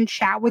mentor who can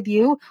chat with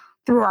you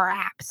through our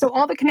app. So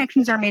all the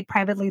connections are made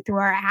privately through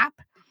our app.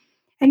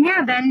 And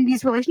yeah, then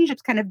these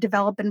relationships kind of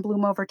develop and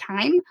bloom over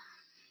time.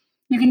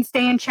 You can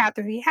stay and chat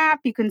through the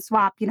app. You can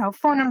swap,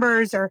 phone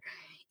numbers or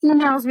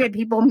emails. We had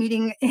people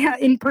meeting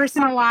in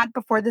person a lot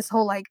before this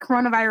whole like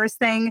coronavirus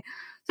thing.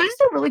 So just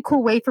a really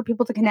cool way for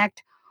people to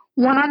connect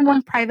one on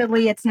one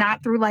privately. It's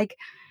not through like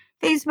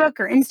Facebook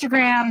or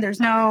Instagram. There's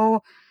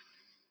no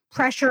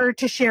pressure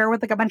to share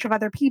with like a bunch of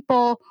other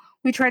people.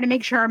 We try to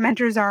make sure our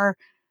mentors are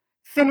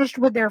finished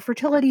with their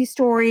fertility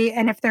story.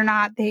 And if they're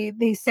not,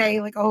 they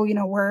say like, oh,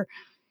 we're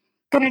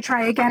going to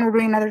try again. We're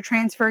doing another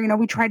transfer.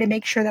 We try to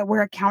make sure that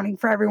we're accounting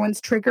for everyone's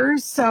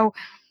triggers. So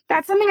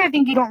that's something I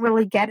think you don't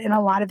really get in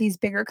a lot of these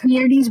bigger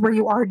communities where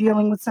you are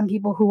dealing with some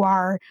people who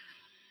are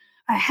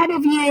ahead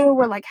of you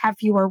or like have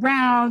fewer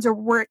rounds or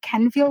where it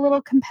can feel a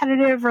little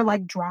competitive or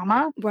like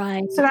drama.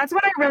 Right. So that's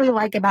what I really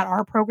like about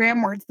our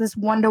program where it's this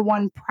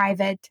one-to-one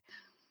private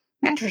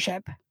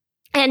mentorship.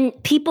 And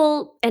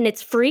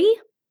it's free?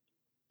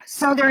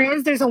 So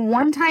there's a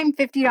one-time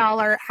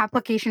 $50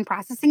 application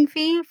processing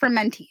fee for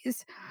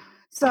mentees.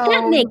 That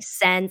So makes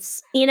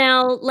sense.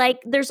 Like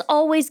there's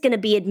always going to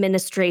be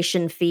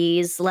administration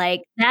fees.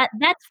 Like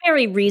that's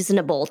very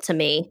reasonable to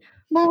me.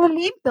 well, when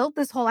we built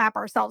this whole app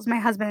ourselves, my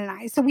husband and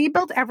I, so we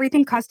built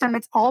everything custom.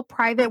 It's all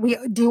private. We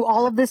do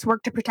all of this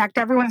work to protect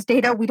everyone's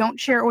data. We don't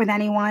share it with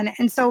anyone.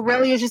 And so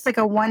really it's just like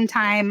a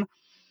one-time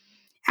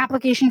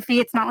application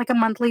fee. It's not like a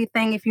monthly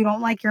thing. If you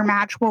don't like your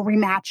match, we'll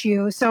rematch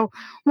you. So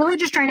really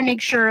just trying to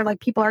make sure like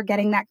people are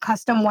getting that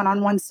custom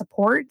one-on-one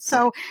support.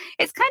 So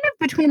it's kind of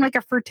between like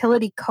a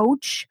fertility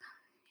coach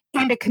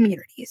and a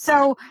community.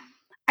 So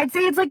I'd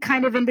say it's like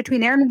kind of in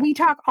between there. And we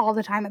talk all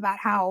the time about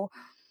how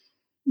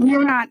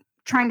we're not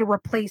trying to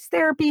replace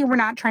therapy. We're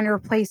not trying to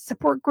replace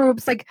support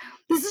groups. Like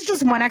this is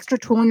just one extra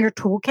tool in your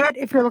toolkit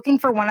if you're looking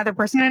for one other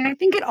person. And I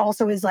think it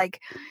also is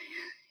like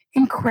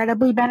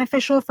incredibly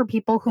beneficial for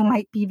people who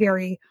might be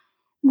very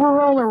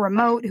rural or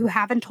remote, who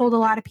haven't told a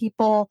lot of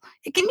people.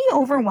 It can be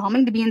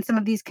overwhelming to be in some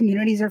of these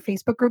communities or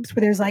Facebook groups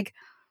where there's like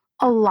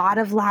a lot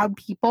of loud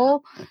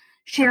people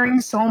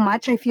sharing so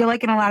much. I feel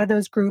like in a lot of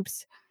those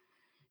groups,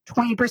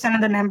 20%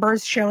 of the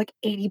members share like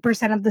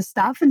 80% of the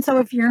stuff. And so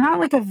if you're not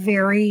like a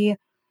very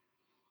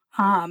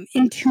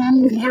in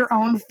tune with your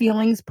own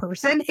feelings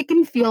person, it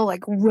can feel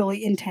like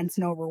really intense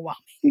and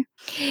overwhelming.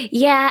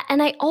 Yeah,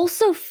 and I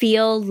also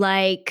feel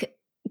like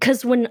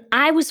cuz when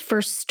I was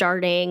first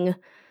starting,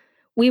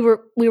 we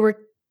were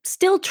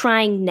still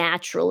trying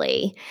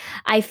naturally.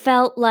 I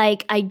felt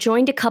like I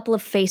joined a couple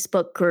of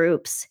Facebook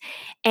groups,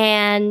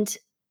 and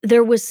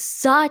there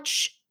was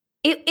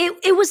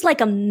it was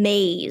like a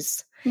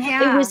maze. It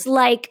Yeah. was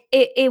like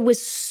it was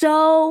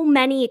so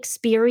many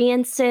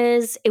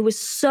experiences. There was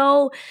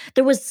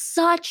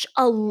such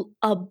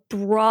a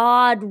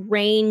broad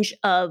range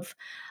of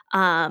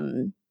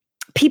um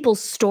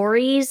people's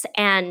stories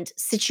and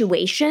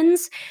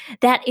situations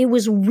that it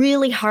was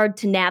really hard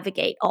to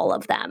navigate all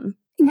of them,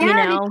 you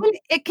Yeah, and know?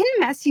 it can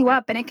mess you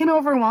up and it can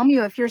overwhelm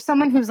you if you're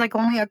someone who's like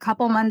only a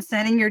couple months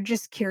in and you're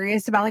just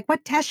curious about like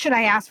what test should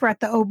I ask for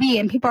at the OB,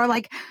 and people are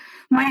like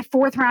my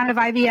fourth round of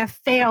IVF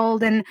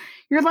failed, and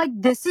you're like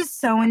this is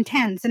so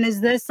intense, and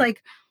is this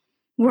like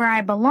where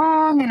I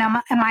belong, and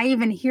am I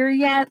even here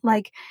yet?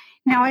 Like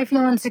now I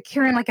feel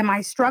insecure and like am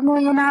I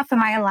struggling enough?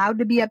 Am I allowed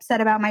to be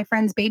upset about my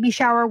friend's baby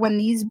shower when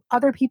these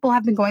other people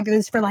have been going through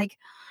this for like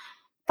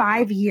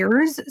 5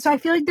 years? So I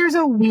feel like there's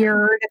a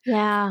weird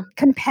Yeah.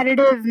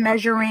 competitive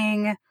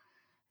measuring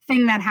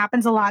thing that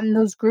happens a lot in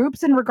those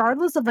groups, and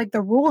regardless of like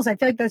the rules, I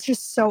feel like that's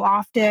just so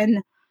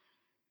often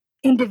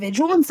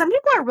individual, and some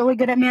people are really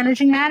good at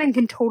managing that and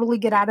can totally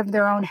get out of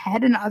their own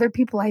head, and other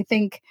people I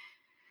think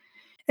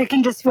it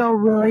can just feel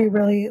really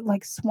really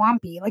like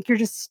swampy, like you're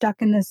just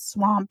stuck in this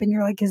swamp and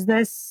you're like is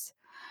this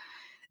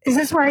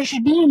where I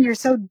should be, and you're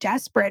so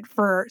desperate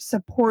for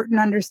support and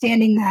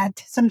understanding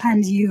that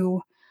sometimes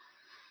you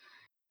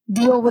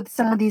deal with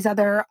some of these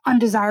other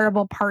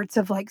undesirable parts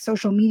of like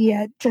social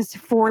media just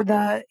for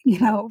the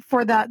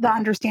for the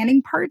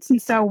understanding parts,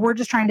 and so we're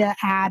just trying to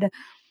add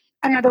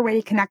another way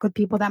to connect with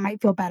people that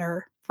might feel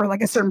better for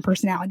like a certain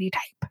personality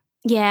type.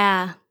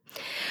 Yeah.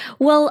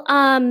 Well,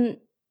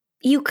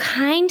 you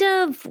kind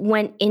of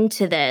went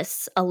into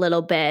this a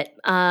little bit,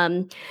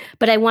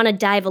 but I want to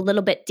dive a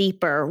little bit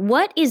deeper.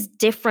 What is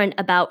different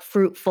about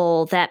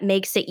Fruitful that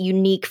makes it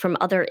unique from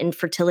other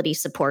infertility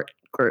support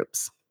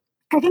groups?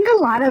 I think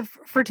a lot of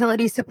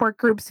fertility support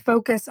groups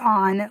focus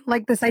on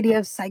like this idea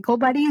of cycle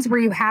buddies where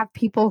you have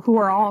people who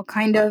are all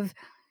kind of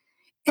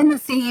in the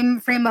same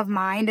frame of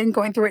mind and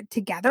going through it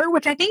together,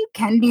 which I think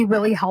can be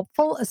really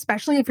helpful,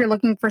 especially if you're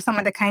looking for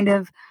someone to kind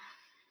of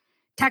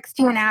text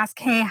you and ask,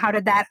 hey, how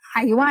did that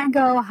IUI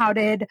go? How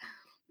did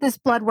this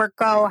blood work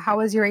go? How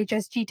was your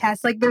HSG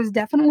test? Like, there's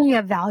definitely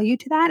a value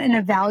to that and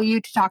a value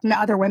to talking to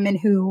other women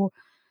who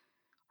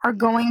are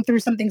going through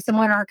something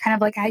similar and are kind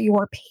of like at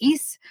your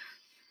pace.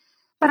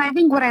 But I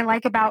think what I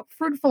like about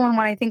Fruitful and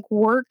what I think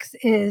works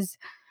is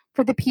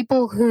for the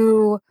people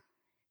who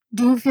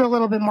do feel a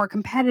little bit more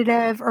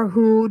competitive or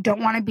who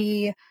don't want to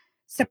be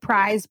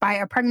surprised by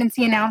a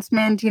pregnancy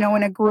announcement, in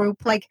a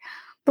group, like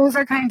those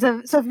are kinds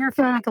of, so if you're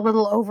feeling like a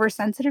little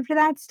oversensitive to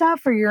that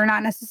stuff, or you're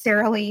not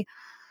necessarily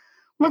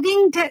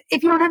looking to,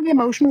 if you don't have the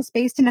emotional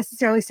space to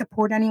necessarily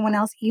support anyone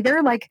else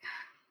either, like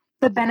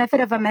the benefit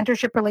of a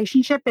mentorship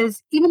relationship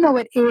is even though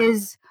it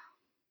is,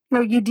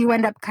 you do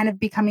end up kind of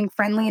becoming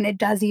friendly and it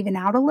does even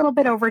out a little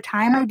bit over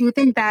time. I do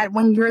think that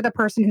when you're the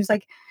person who's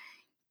like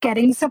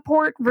getting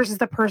support versus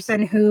the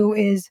person who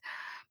is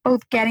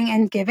both getting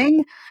and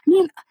giving. I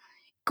mean,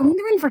 going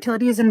through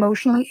infertility is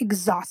emotionally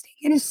exhausting.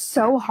 It is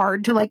so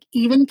hard to like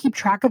even keep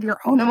track of your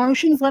own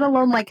emotions, let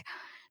alone like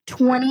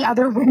 20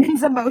 other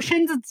women's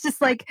emotions. It's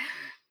just like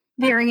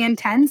very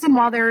intense. And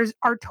while there's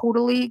are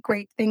totally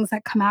great things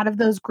that come out of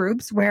those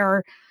groups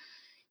where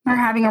you're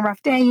having a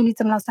rough day, you need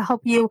someone else to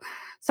help you,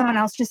 someone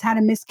else just had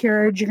a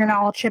miscarriage, you're gonna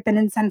all chip in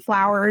and send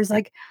flowers.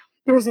 Like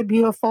there's a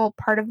beautiful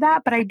part of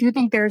that. But I do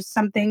think there's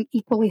something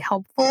equally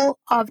helpful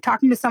of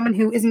talking to someone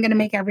who isn't gonna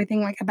make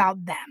everything like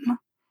about them.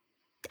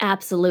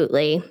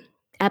 Absolutely.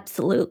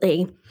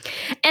 Absolutely.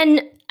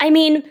 And I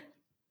mean,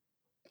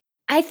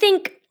 I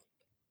think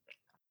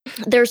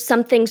there's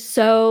something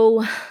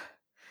so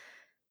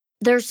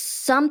there's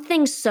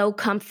something so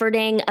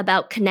comforting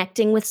about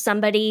connecting with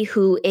somebody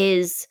who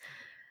is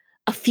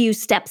a few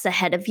steps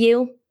ahead of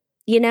you,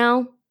 you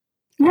know?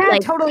 Yeah,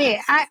 Like, totally.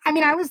 I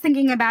mean, I was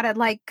thinking about it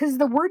like because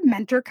the word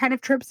mentor kind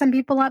of trips some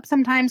people up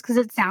sometimes because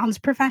it sounds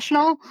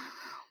professional.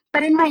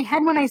 But in my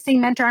head, when I say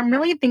mentor, I'm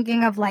really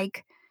thinking of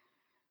like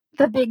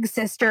the big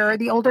sister,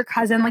 the older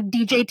cousin, like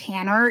DJ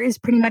Tanner is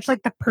pretty much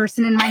like the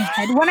person in my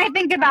head when I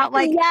think about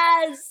like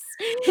yes.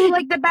 who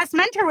like the best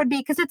mentor would be.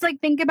 Because it's like,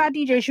 think about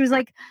DJ. She was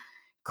like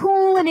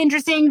cool and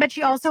interesting, but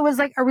she also was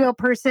like a real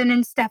person.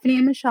 And Stephanie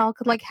and Michelle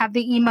could like have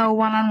the emo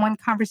one on one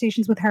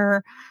conversations with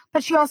her.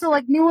 But she also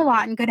like knew a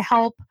lot and could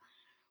help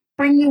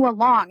bring you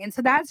along. And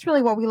so that's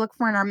really what we look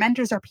for in our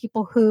mentors are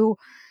people who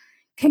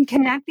can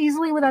connect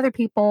easily with other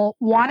people,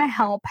 want to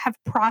help, have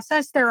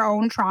processed their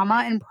own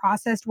trauma and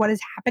processed what has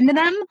happened to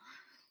them.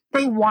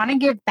 They want to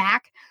give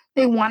back.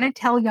 They want to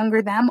tell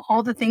younger them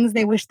all the things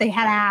they wish they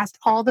had asked,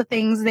 all the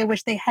things they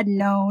wish they had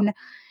known.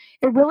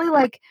 It really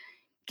like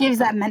gives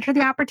that mentor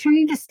the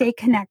opportunity to stay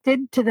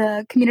connected to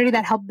the community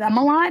that helped them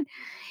a lot.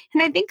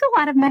 And I think a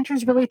lot of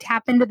mentors really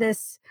tap into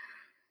this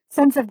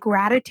sense of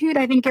gratitude.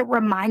 I think it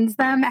reminds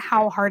them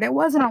how hard it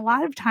was. And a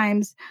lot of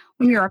times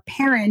when you're a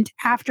parent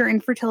after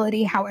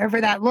infertility,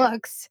 however that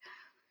looks,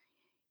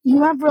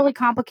 you have really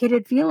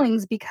complicated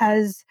feelings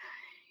because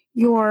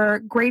you're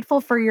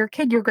grateful for your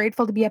kid, you're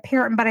grateful to be a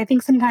parent, but I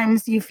think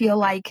sometimes you feel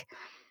like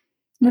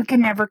you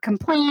can never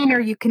complain or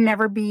you can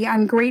never be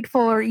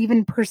ungrateful or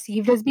even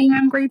perceived as being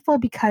ungrateful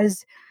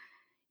because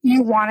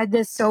you wanted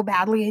this so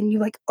badly and you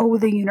like owe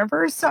the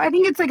universe. So I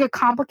think it's like a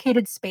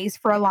complicated space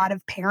for a lot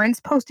of parents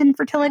post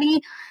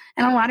infertility.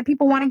 And a lot of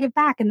people want to give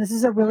back. And this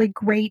is a really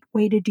great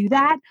way to do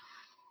that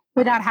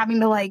without having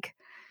to like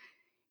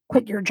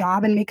quit your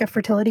job and make a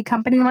fertility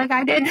company like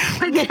I did.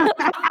 Which,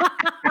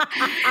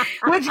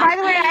 by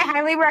the way, I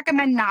highly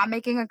recommend not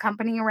making a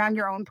company around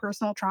your own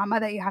personal trauma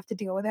that you have to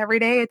deal with every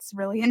day. It's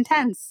really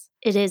intense.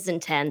 It is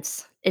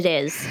intense. It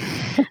is.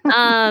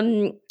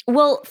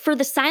 Well, for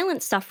the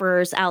silent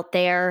sufferers out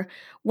there,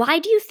 why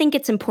do you think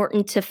it's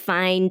important to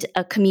find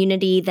a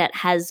community that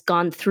has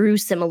gone through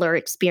similar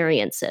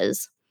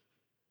experiences?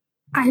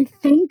 I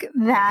think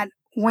that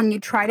when you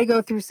try to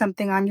go through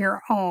something on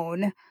your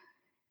own,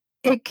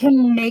 it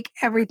can make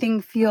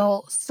everything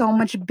feel so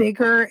much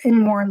bigger and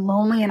more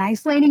lonely and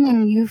isolating,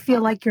 and you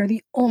feel like you're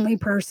the only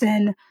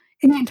person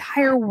in the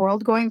entire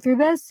world going through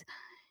this,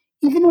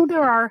 even though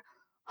there are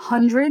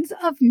hundreds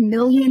of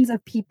millions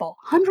of people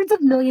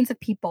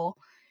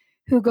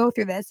who go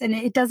through this, and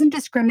it doesn't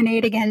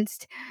discriminate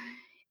against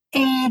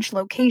age,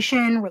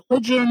 location,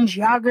 religion,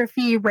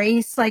 geography,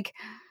 race. Like,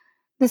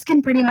 this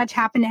can pretty much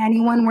happen to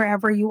anyone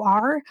wherever you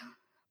are.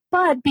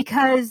 But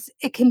because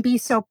it can be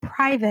so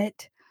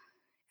private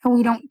and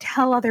we don't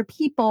tell other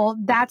people,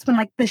 that's when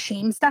like the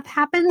shame stuff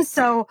happens.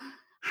 So,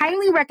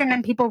 highly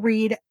recommend people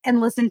read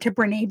and listen to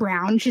Brene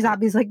Brown. She's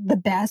obviously like the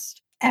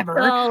best ever.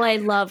 Oh, I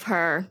love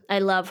her. I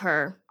love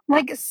her.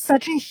 Like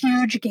such a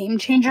huge game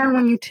changer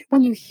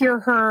when you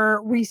hear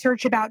her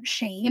research about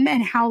shame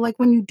and how like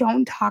when you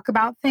don't talk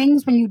about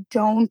things, when you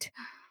don't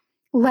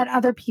let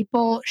other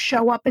people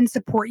show up and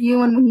support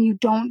you, and when you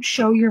don't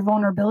show your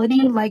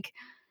vulnerability, like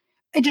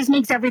it just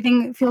makes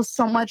everything feel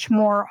so much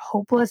more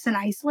hopeless and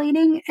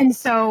isolating. And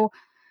so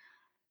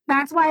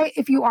that's why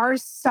if you are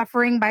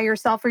suffering by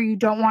yourself or you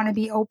don't want to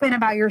be open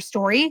about your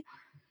story,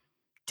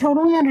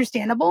 totally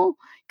understandable.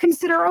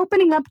 Consider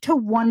opening up to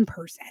one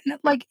person.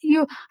 Like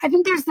I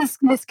think there's this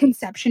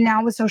misconception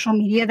now with social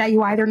media that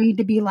you either need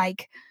to be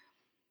like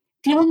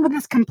dealing with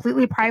this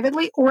completely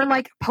privately or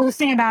like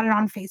posting about it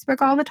on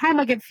Facebook all the time.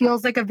 Like it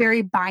feels like a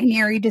very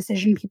binary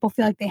decision people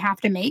feel like they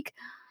have to make.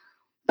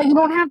 But you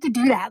don't have to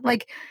do that.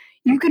 Like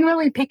you can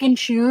really pick and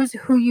choose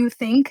who you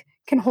think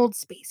can hold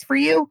space for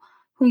you,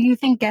 who you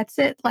think gets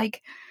it.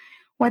 Like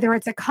whether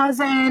it's a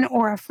cousin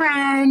or a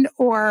friend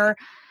or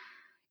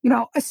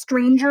a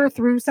stranger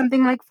through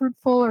something like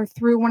Fruitful or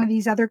through one of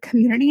these other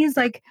communities,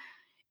 like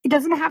it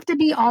doesn't have to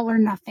be all or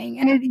nothing.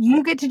 And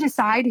you get to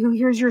decide who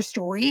hears your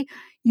story.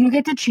 You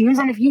get to choose.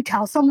 And if you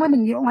tell someone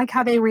and you don't like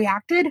how they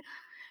reacted,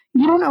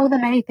 you don't owe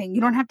them anything.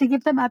 You don't have to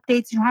give them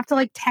updates. You don't have to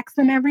like text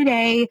them every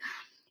day.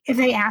 If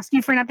they ask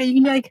you for an update, you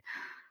can be like,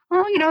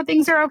 oh,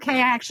 things are okay.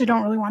 I actually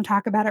don't really want to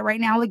talk about it right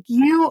now. Like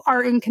you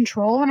are in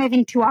control. And I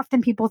think too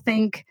often people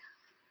think,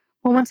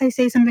 well, once I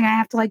say something, I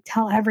have to like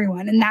tell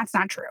everyone. And that's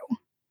not true.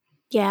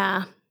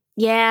 Yeah.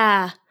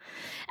 Yeah.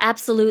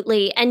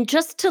 Absolutely. And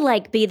just to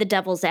like be the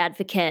devil's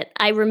advocate,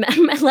 I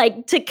remember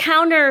like to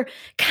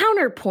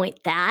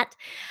counterpoint that,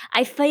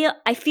 I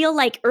feel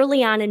like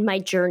early on in my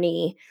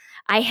journey,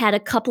 I had a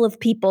couple of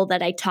people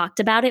that I talked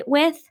about it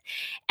with,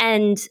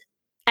 and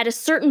at a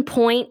certain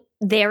point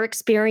their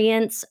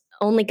experience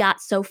only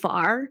got so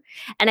far,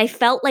 and I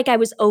felt like I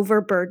was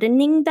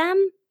overburdening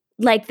them,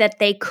 like that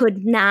they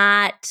could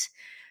not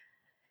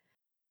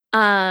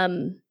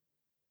um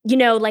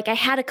like I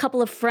had a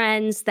couple of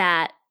friends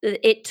that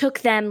it took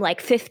them like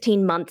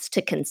 15 months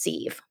to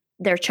conceive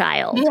their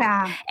child.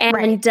 Yeah.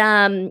 Right.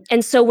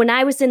 And so when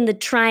I was in the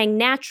trying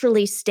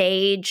naturally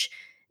stage,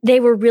 they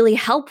were really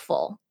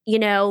helpful,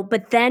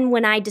 but then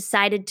when I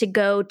decided to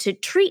go to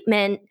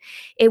treatment,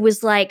 it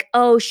was like,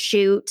 oh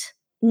shoot,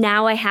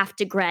 now I have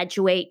to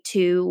graduate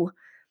to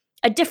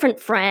a different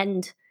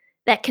friend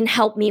that can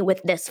help me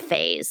with this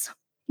phase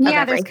of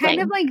Yeah, there's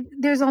kind of everything. like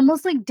there's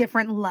almost like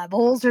different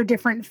levels or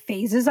different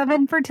phases of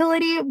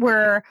infertility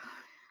where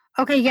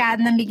okay, yeah,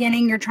 in the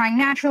beginning you're trying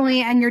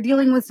naturally and you're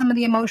dealing with some of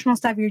the emotional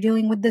stuff, you're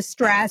dealing with the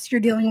stress,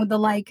 you're dealing with the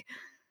like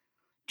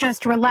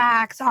just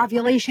relax,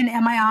 ovulation,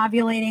 am I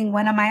ovulating?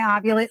 When am I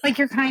ovulating? Like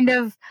you're kind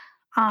of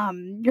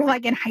you're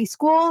like in high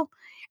school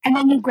and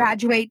then you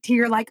graduate to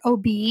your like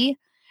OB and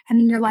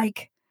then you're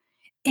like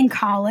in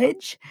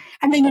college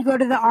and then you go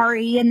to the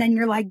RE and then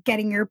you're like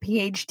getting your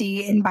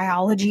PhD in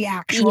biology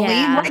actually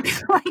Yeah. like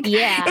it's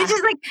Yeah.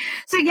 just like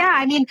so yeah,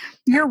 I mean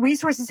your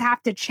resources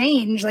have to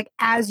change like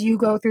as you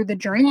go through the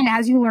journey and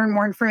as you learn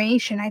more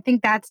information. I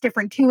think that's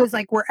different too, is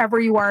like wherever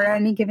you are at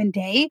any given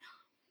day,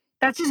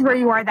 that's just where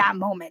you are that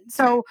moment.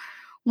 So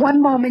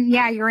one moment,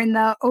 yeah, you're in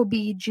the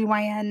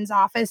OB/GYN's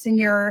office and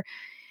you're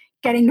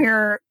getting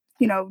your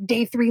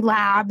day 3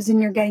 labs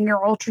and you're getting your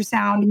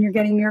ultrasound and you're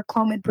getting your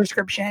Clomid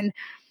prescription.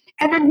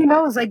 And then who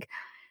knows, like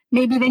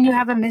maybe then you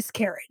have a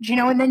miscarriage,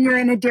 and then you're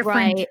in a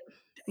different, Right.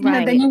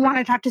 then Right. you want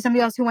to talk to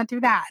somebody else who went through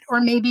that.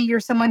 Or maybe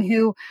you're someone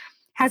who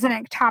has an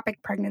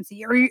ectopic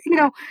pregnancy, or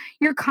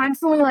you're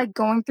constantly like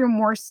going through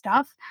more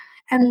stuff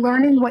and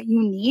learning what you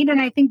need.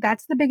 And I think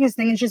that's the biggest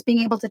thing, is just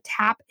being able to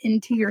tap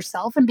into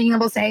yourself and being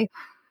able to say,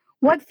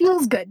 what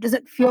feels good? Does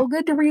it feel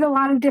good to read a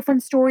lot of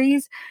different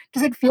stories?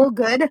 Does it feel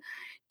good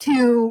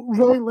to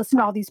really listen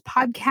to all these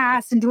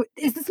podcasts and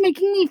is this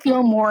making me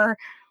feel more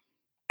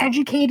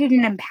educated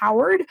and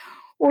empowered?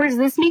 Or is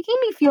this making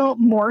me feel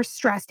more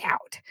stressed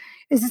out?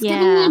 Is this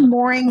giving me Yeah.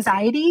 more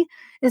anxiety?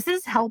 Is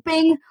this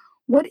helping?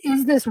 What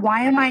is this?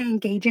 Why am I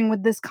engaging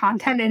with this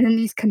content and in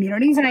these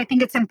communities? And I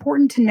think it's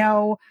important to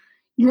know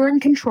you're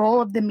in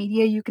control of the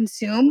media you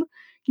consume.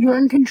 You're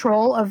in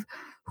control of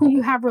who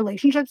you have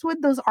relationships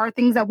with. Those are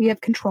things that we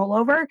have control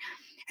over.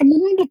 And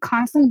you need to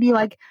constantly be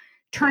like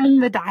turning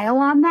the dial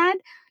on that,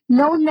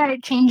 knowing that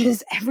it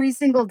changes every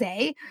single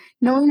day,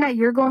 knowing that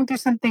you're going through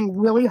something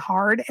really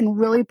hard and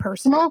really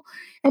personal,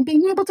 and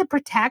being able to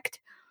protect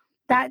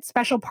that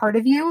special part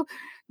of you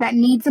that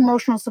needs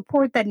emotional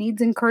support, that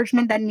needs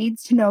encouragement, that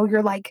needs to know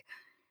you're like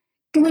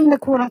doing the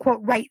quote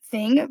unquote right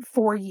thing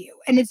for you.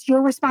 And it's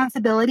your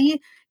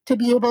responsibility to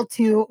be able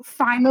to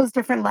find those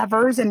different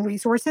levers and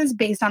resources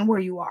based on where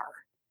you are.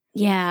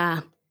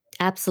 Yeah,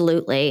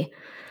 absolutely.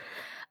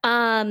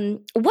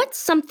 What's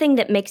something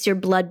that makes your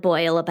blood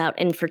boil about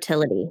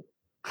infertility?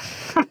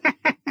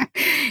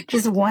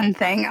 Just one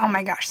thing. Oh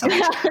my gosh, so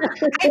much.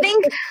 I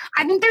think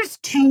I think there's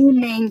two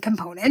main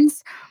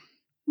components.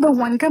 The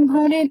one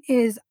component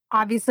is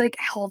obviously like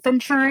health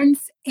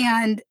insurance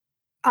and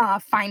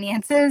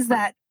finances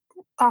that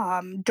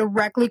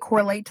directly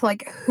correlate to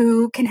like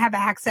who can have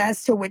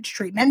access to which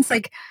treatments.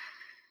 Like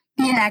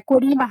the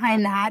inequity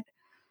behind that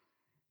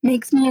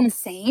makes me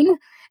insane.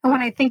 And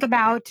when I think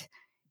about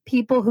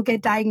people who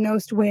get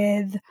diagnosed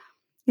with,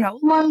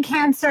 lung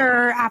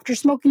cancer after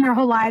smoking their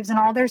whole lives and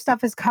all their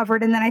stuff is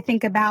covered, and then I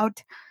think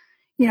about,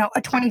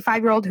 a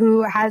 25-year-old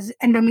who has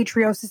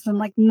endometriosis and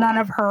like none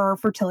of her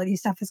fertility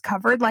stuff is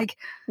covered. Like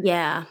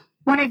Yeah.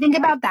 when I think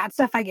about that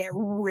stuff, I get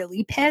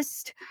really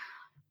pissed.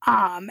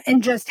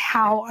 And just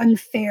how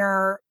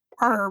unfair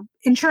our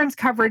insurance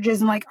coverage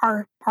is, and like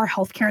our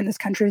healthcare in this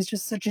country is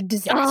just such a Oh,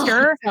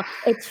 disaster.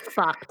 it's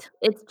fucked.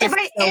 It's If just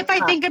I so if I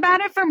fucked. think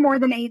about it for more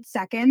than 8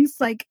 seconds,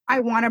 like I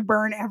want to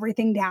burn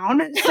everything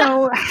down.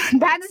 So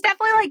that's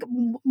definitely like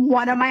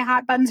one of my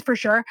hot buttons for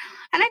sure.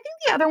 And I think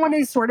the other one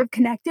is sort of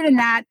connected in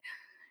that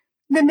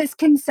the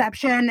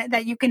misconception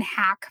that you can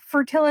hack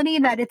fertility,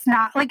 that it's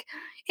not like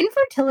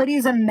infertility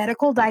is a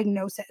medical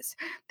diagnosis.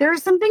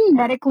 There's something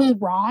medically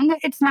wrong.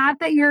 It's not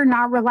that you're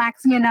not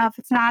relaxing enough.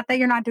 It's not that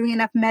you're not doing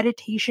enough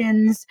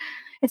meditations.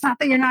 It's not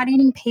that you're not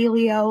eating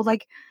paleo.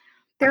 Like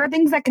there are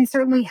things that can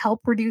certainly help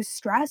reduce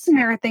stress, and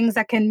there are things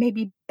that can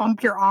maybe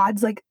bump your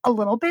odds like a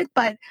little bit,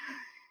 but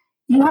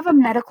you have a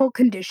medical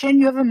condition,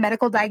 you have a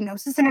medical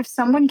diagnosis. And if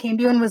someone came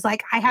to you and was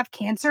like, I have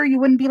cancer, you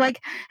wouldn't be like,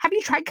 have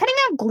you tried cutting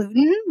out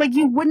gluten? Like,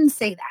 you wouldn't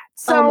say that.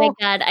 Oh my So,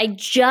 god, I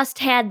just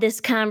had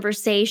this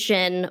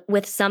conversation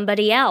with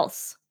somebody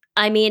else.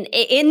 I mean,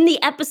 in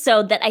the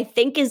episode that I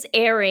think is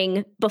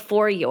airing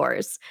before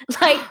yours.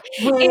 Like,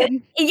 it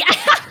rude. yeah.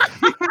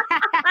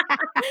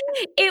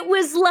 It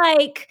was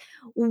like,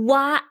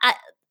 why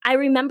I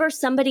remember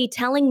somebody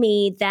telling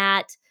me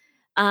that,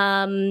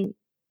 um,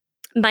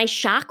 my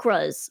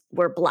chakras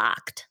were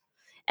blocked,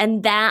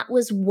 and that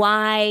was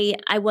why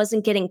I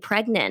wasn't getting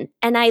pregnant,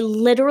 and I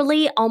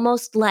literally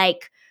almost,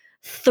 like,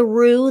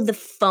 threw the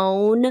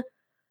phone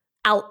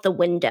out the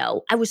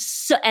window. I was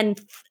so and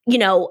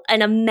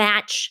a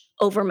match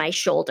over my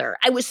shoulder.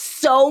 I was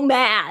so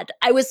mad.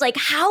 I was like,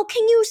 "How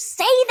can you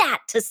say that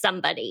to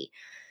somebody?"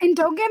 And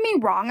don't get me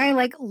wrong, I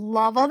like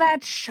love all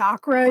that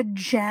chakra,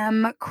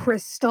 gem,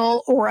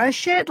 crystal, aura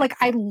shit. Like,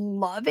 I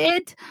love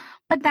it,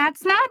 but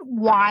that's not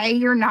why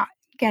you're not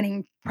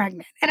getting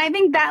pregnant. And I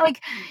think that, like,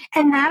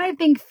 and that I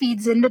think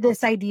feeds into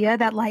this idea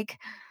that, like,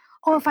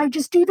 oh, if I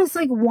just do this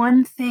like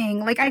one thing,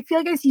 like I feel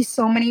like I see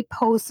so many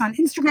posts on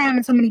Instagram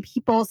and so many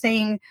people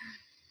saying,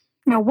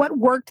 what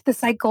worked the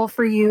cycle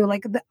for you,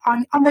 like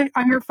on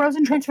your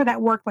frozen transfer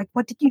that worked, like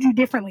what did you do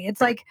differently?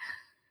 It's like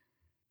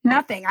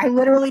nothing. I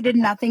literally did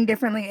nothing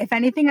differently. If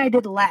anything, I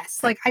did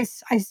less. Like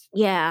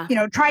Yeah.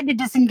 tried to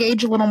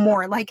disengage a little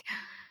more. Like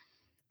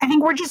I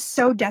think we're just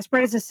so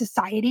desperate as a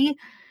society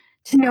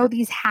to know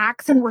these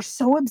hacks, and we're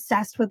so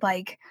obsessed with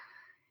like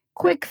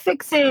quick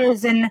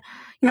fixes and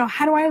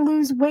how do I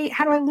lose weight,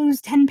 how do I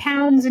lose 10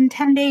 pounds in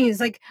 10 days.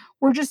 Like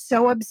we're just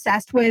so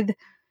obsessed with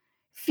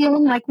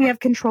feeling like we have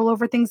control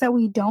over things that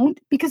we don't,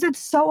 because it's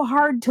so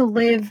hard to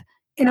live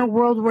in a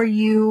world where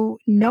you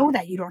know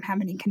that you don't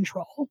have any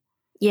control.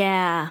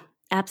 Yeah,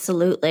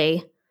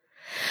 absolutely.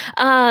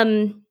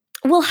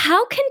 Well,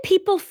 how can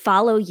people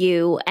follow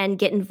you and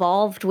get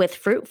involved with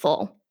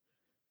Fruitful?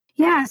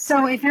 Yeah,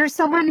 so if you're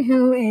someone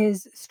who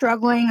is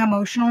struggling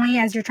emotionally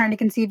as you're trying to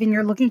conceive and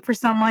you're looking for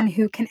someone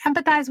who can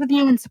empathize with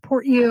you and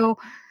support you,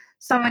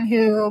 someone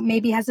who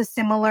maybe has a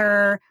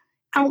similar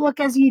outlook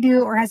as you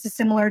do or has a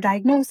similar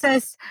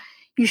diagnosis,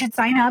 you should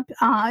sign up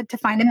to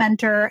find a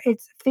mentor.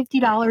 It's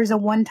 $50 a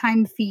one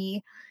time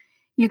fee.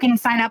 You can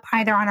sign up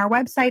either on our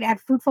website at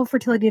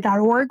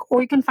fruitfulfertility.org,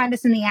 or you can find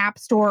us in the App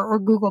Store or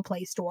Google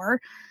Play Store.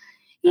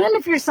 And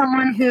if you're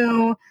someone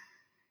who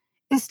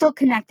is still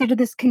connected to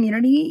this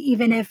community,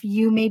 even if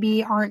you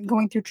maybe aren't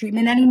going through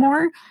treatment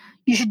anymore,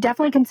 you should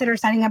definitely consider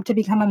signing up to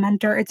become a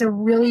mentor. It's a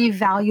really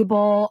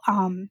valuable,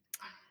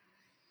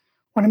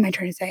 what am I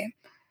trying to say?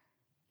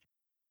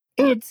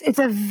 It's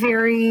a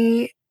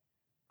very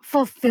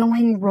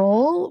fulfilling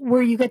role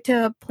where you get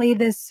to play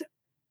this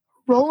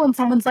role in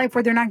someone's life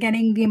where they're not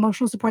getting the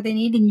emotional support they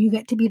need, and you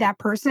get to be that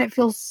person. It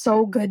feels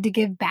so good to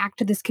give back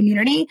to this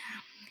community,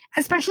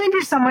 especially if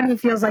you're someone who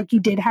feels like you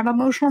did have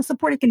emotional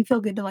support. It can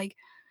feel good to like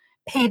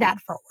pay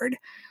that forward.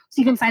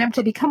 So you can sign up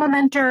to become a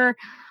mentor.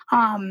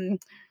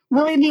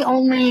 Really the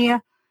only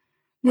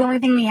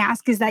thing we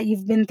ask is that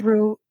you've been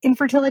through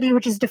infertility,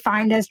 which is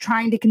defined as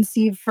trying to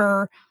conceive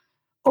for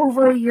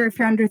over a year if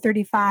you're under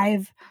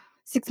 35,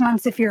 6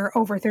 months if you're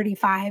over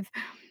 35.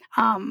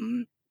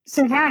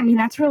 So yeah, I mean,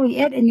 that's really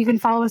it. And you can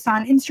follow us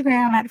on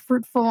Instagram at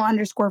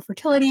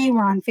fruitful_fertility.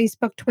 We're on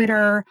Facebook,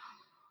 Twitter,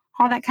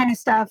 all that kind of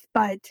stuff.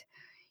 But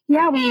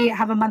yeah, we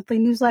have a monthly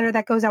newsletter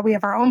that goes out. We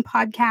have our own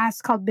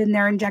podcast called Been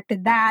There,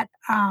 Injected That.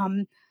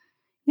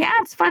 Yeah,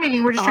 it's fun. I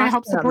mean, we're just trying to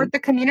help support the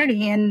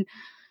community and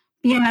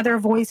be another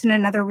voice and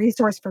another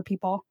resource for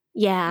people.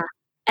 Yeah,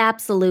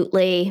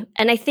 absolutely.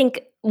 And I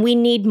think we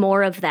need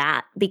more of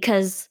that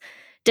because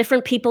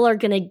different people are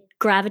going to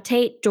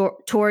gravitate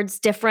towards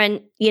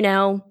different,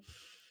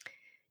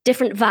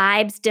 different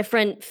vibes,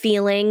 different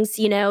feelings,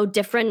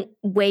 different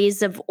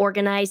ways of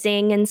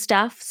organizing and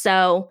stuff.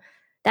 So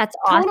that's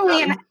awesome.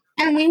 Totally.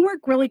 And we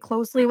work really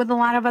closely with a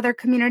lot of other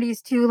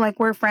communities too. Like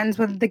we're friends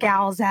with the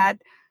gals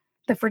at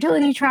the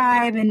Fertility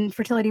Tribe and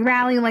Fertility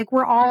Rally. Like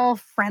we're all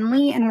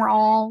friendly and we're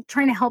all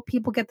trying to help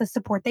people get the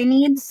support they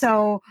need.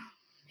 So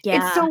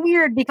it's so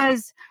weird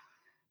because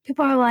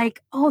people are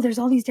like, oh, there's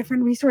all these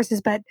different resources,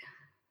 but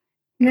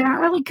you're not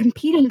really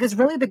competing because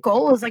really the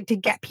goal is like to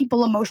get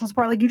people emotional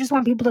support. Like you just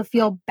want people to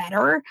feel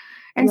better.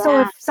 And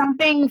so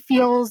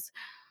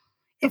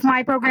if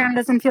my program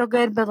doesn't feel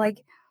good, but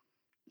like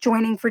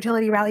joining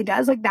Fertility Rally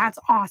does, like that's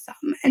awesome.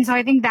 And so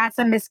I think that's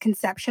a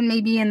misconception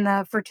maybe in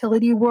the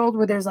fertility world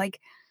where there's like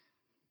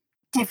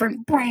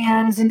different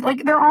brands and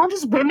like they're all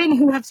just women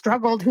who have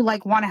struggled who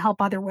like want to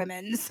help other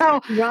women.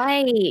 So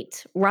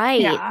right.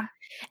 Yeah.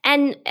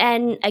 And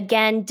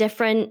again,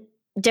 different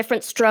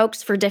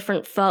strokes for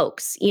different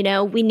folks.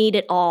 We need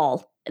it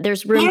all.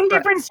 There's room and for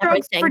different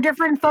strokes everything. for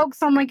different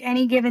folks on like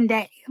any given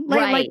day.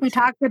 Like we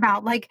talked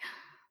about, like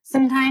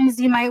sometimes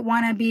you might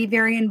want to be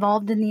very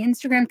involved in the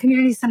Instagram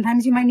community.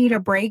 Sometimes you might need a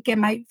break. It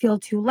might feel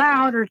too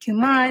loud or too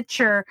much,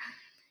 or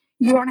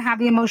you don't have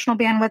the emotional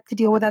bandwidth to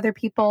deal with other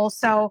people.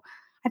 So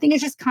I think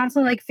it's just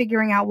constantly like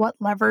figuring out what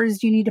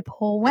levers you need to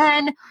pull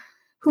when,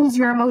 who's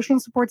your emotional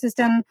support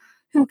system,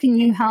 who can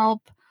you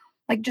help,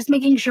 like just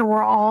making sure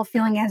we're all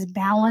feeling as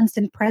balanced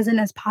and present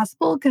as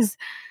possible because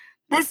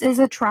this is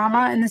a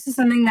trauma and this is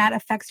something that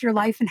affects your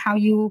life and how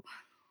you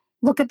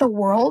look at the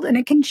world, and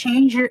it can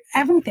change your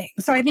everything.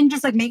 So I think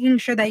just like making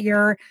sure that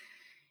you're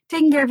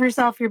taking care of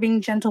yourself, you're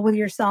being gentle with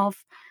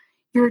yourself,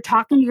 you're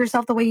talking to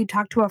yourself the way you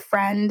talk to a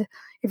friend.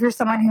 If you're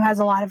someone who has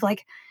a lot of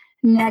like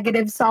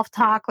negative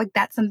self-talk, like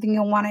that's something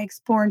you'll want to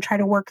explore and try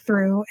to work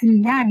through.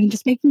 And yeah, I mean,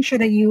 just making sure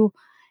that you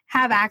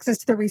have access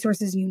to the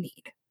resources you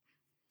need.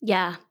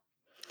 Yeah,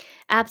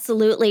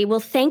 absolutely. Well,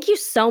 thank you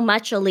so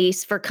much,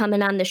 Elise, for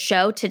coming on the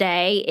show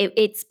today.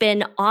 It's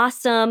been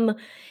awesome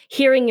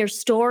hearing your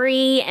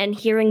story and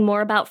hearing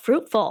more about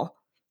Fruitful.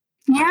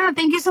 Yeah,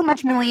 thank you so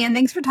much, Millie. And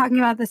thanks for talking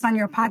about this on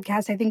your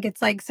podcast. I think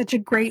it's like such a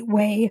great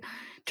way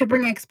to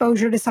bring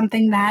exposure to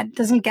something that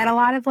doesn't get a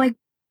lot of like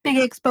big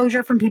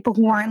exposure from people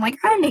who aren't like,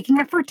 I'm making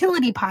a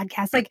fertility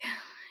podcast. Like,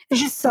 it's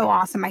just so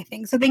awesome, I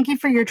think. So thank you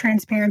for your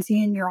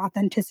transparency and your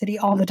authenticity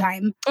all the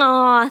time.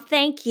 Oh,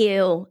 thank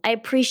you. I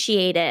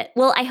appreciate it.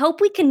 Well, I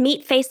hope we can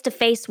meet face to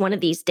face one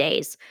of these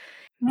days.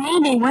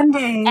 Maybe one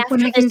day After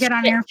when we can get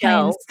on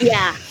airplanes.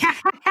 Yeah,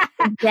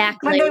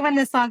 exactly. One day when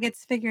this all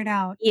gets figured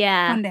out.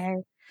 Yeah. One day.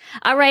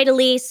 All right,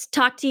 Elise.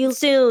 Talk to you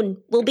soon.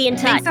 We'll be in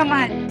touch. Thanks so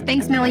much.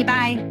 Thanks, Millie.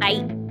 Bye.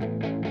 Bye.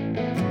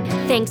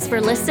 Thanks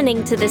for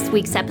listening to this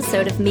week's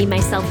episode of Me,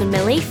 Myself, and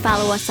Millie.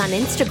 Follow us on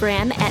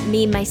Instagram at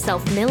Me,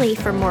 Myself, Millie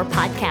for more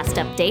podcast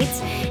updates.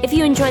 If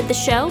you enjoyed the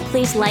show,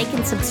 please like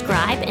and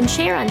subscribe and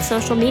share on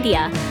social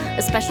media.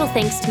 A special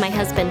thanks to my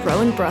husband,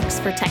 Rowan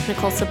Brooks, for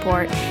technical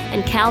support,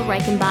 and Cal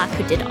Reichenbach,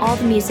 who did all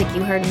the music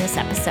you heard in this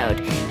episode.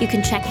 You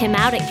can check him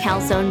out at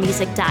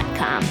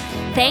calzonemusic.com.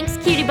 Thanks,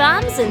 cutie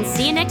bombs, and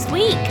see you next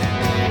week.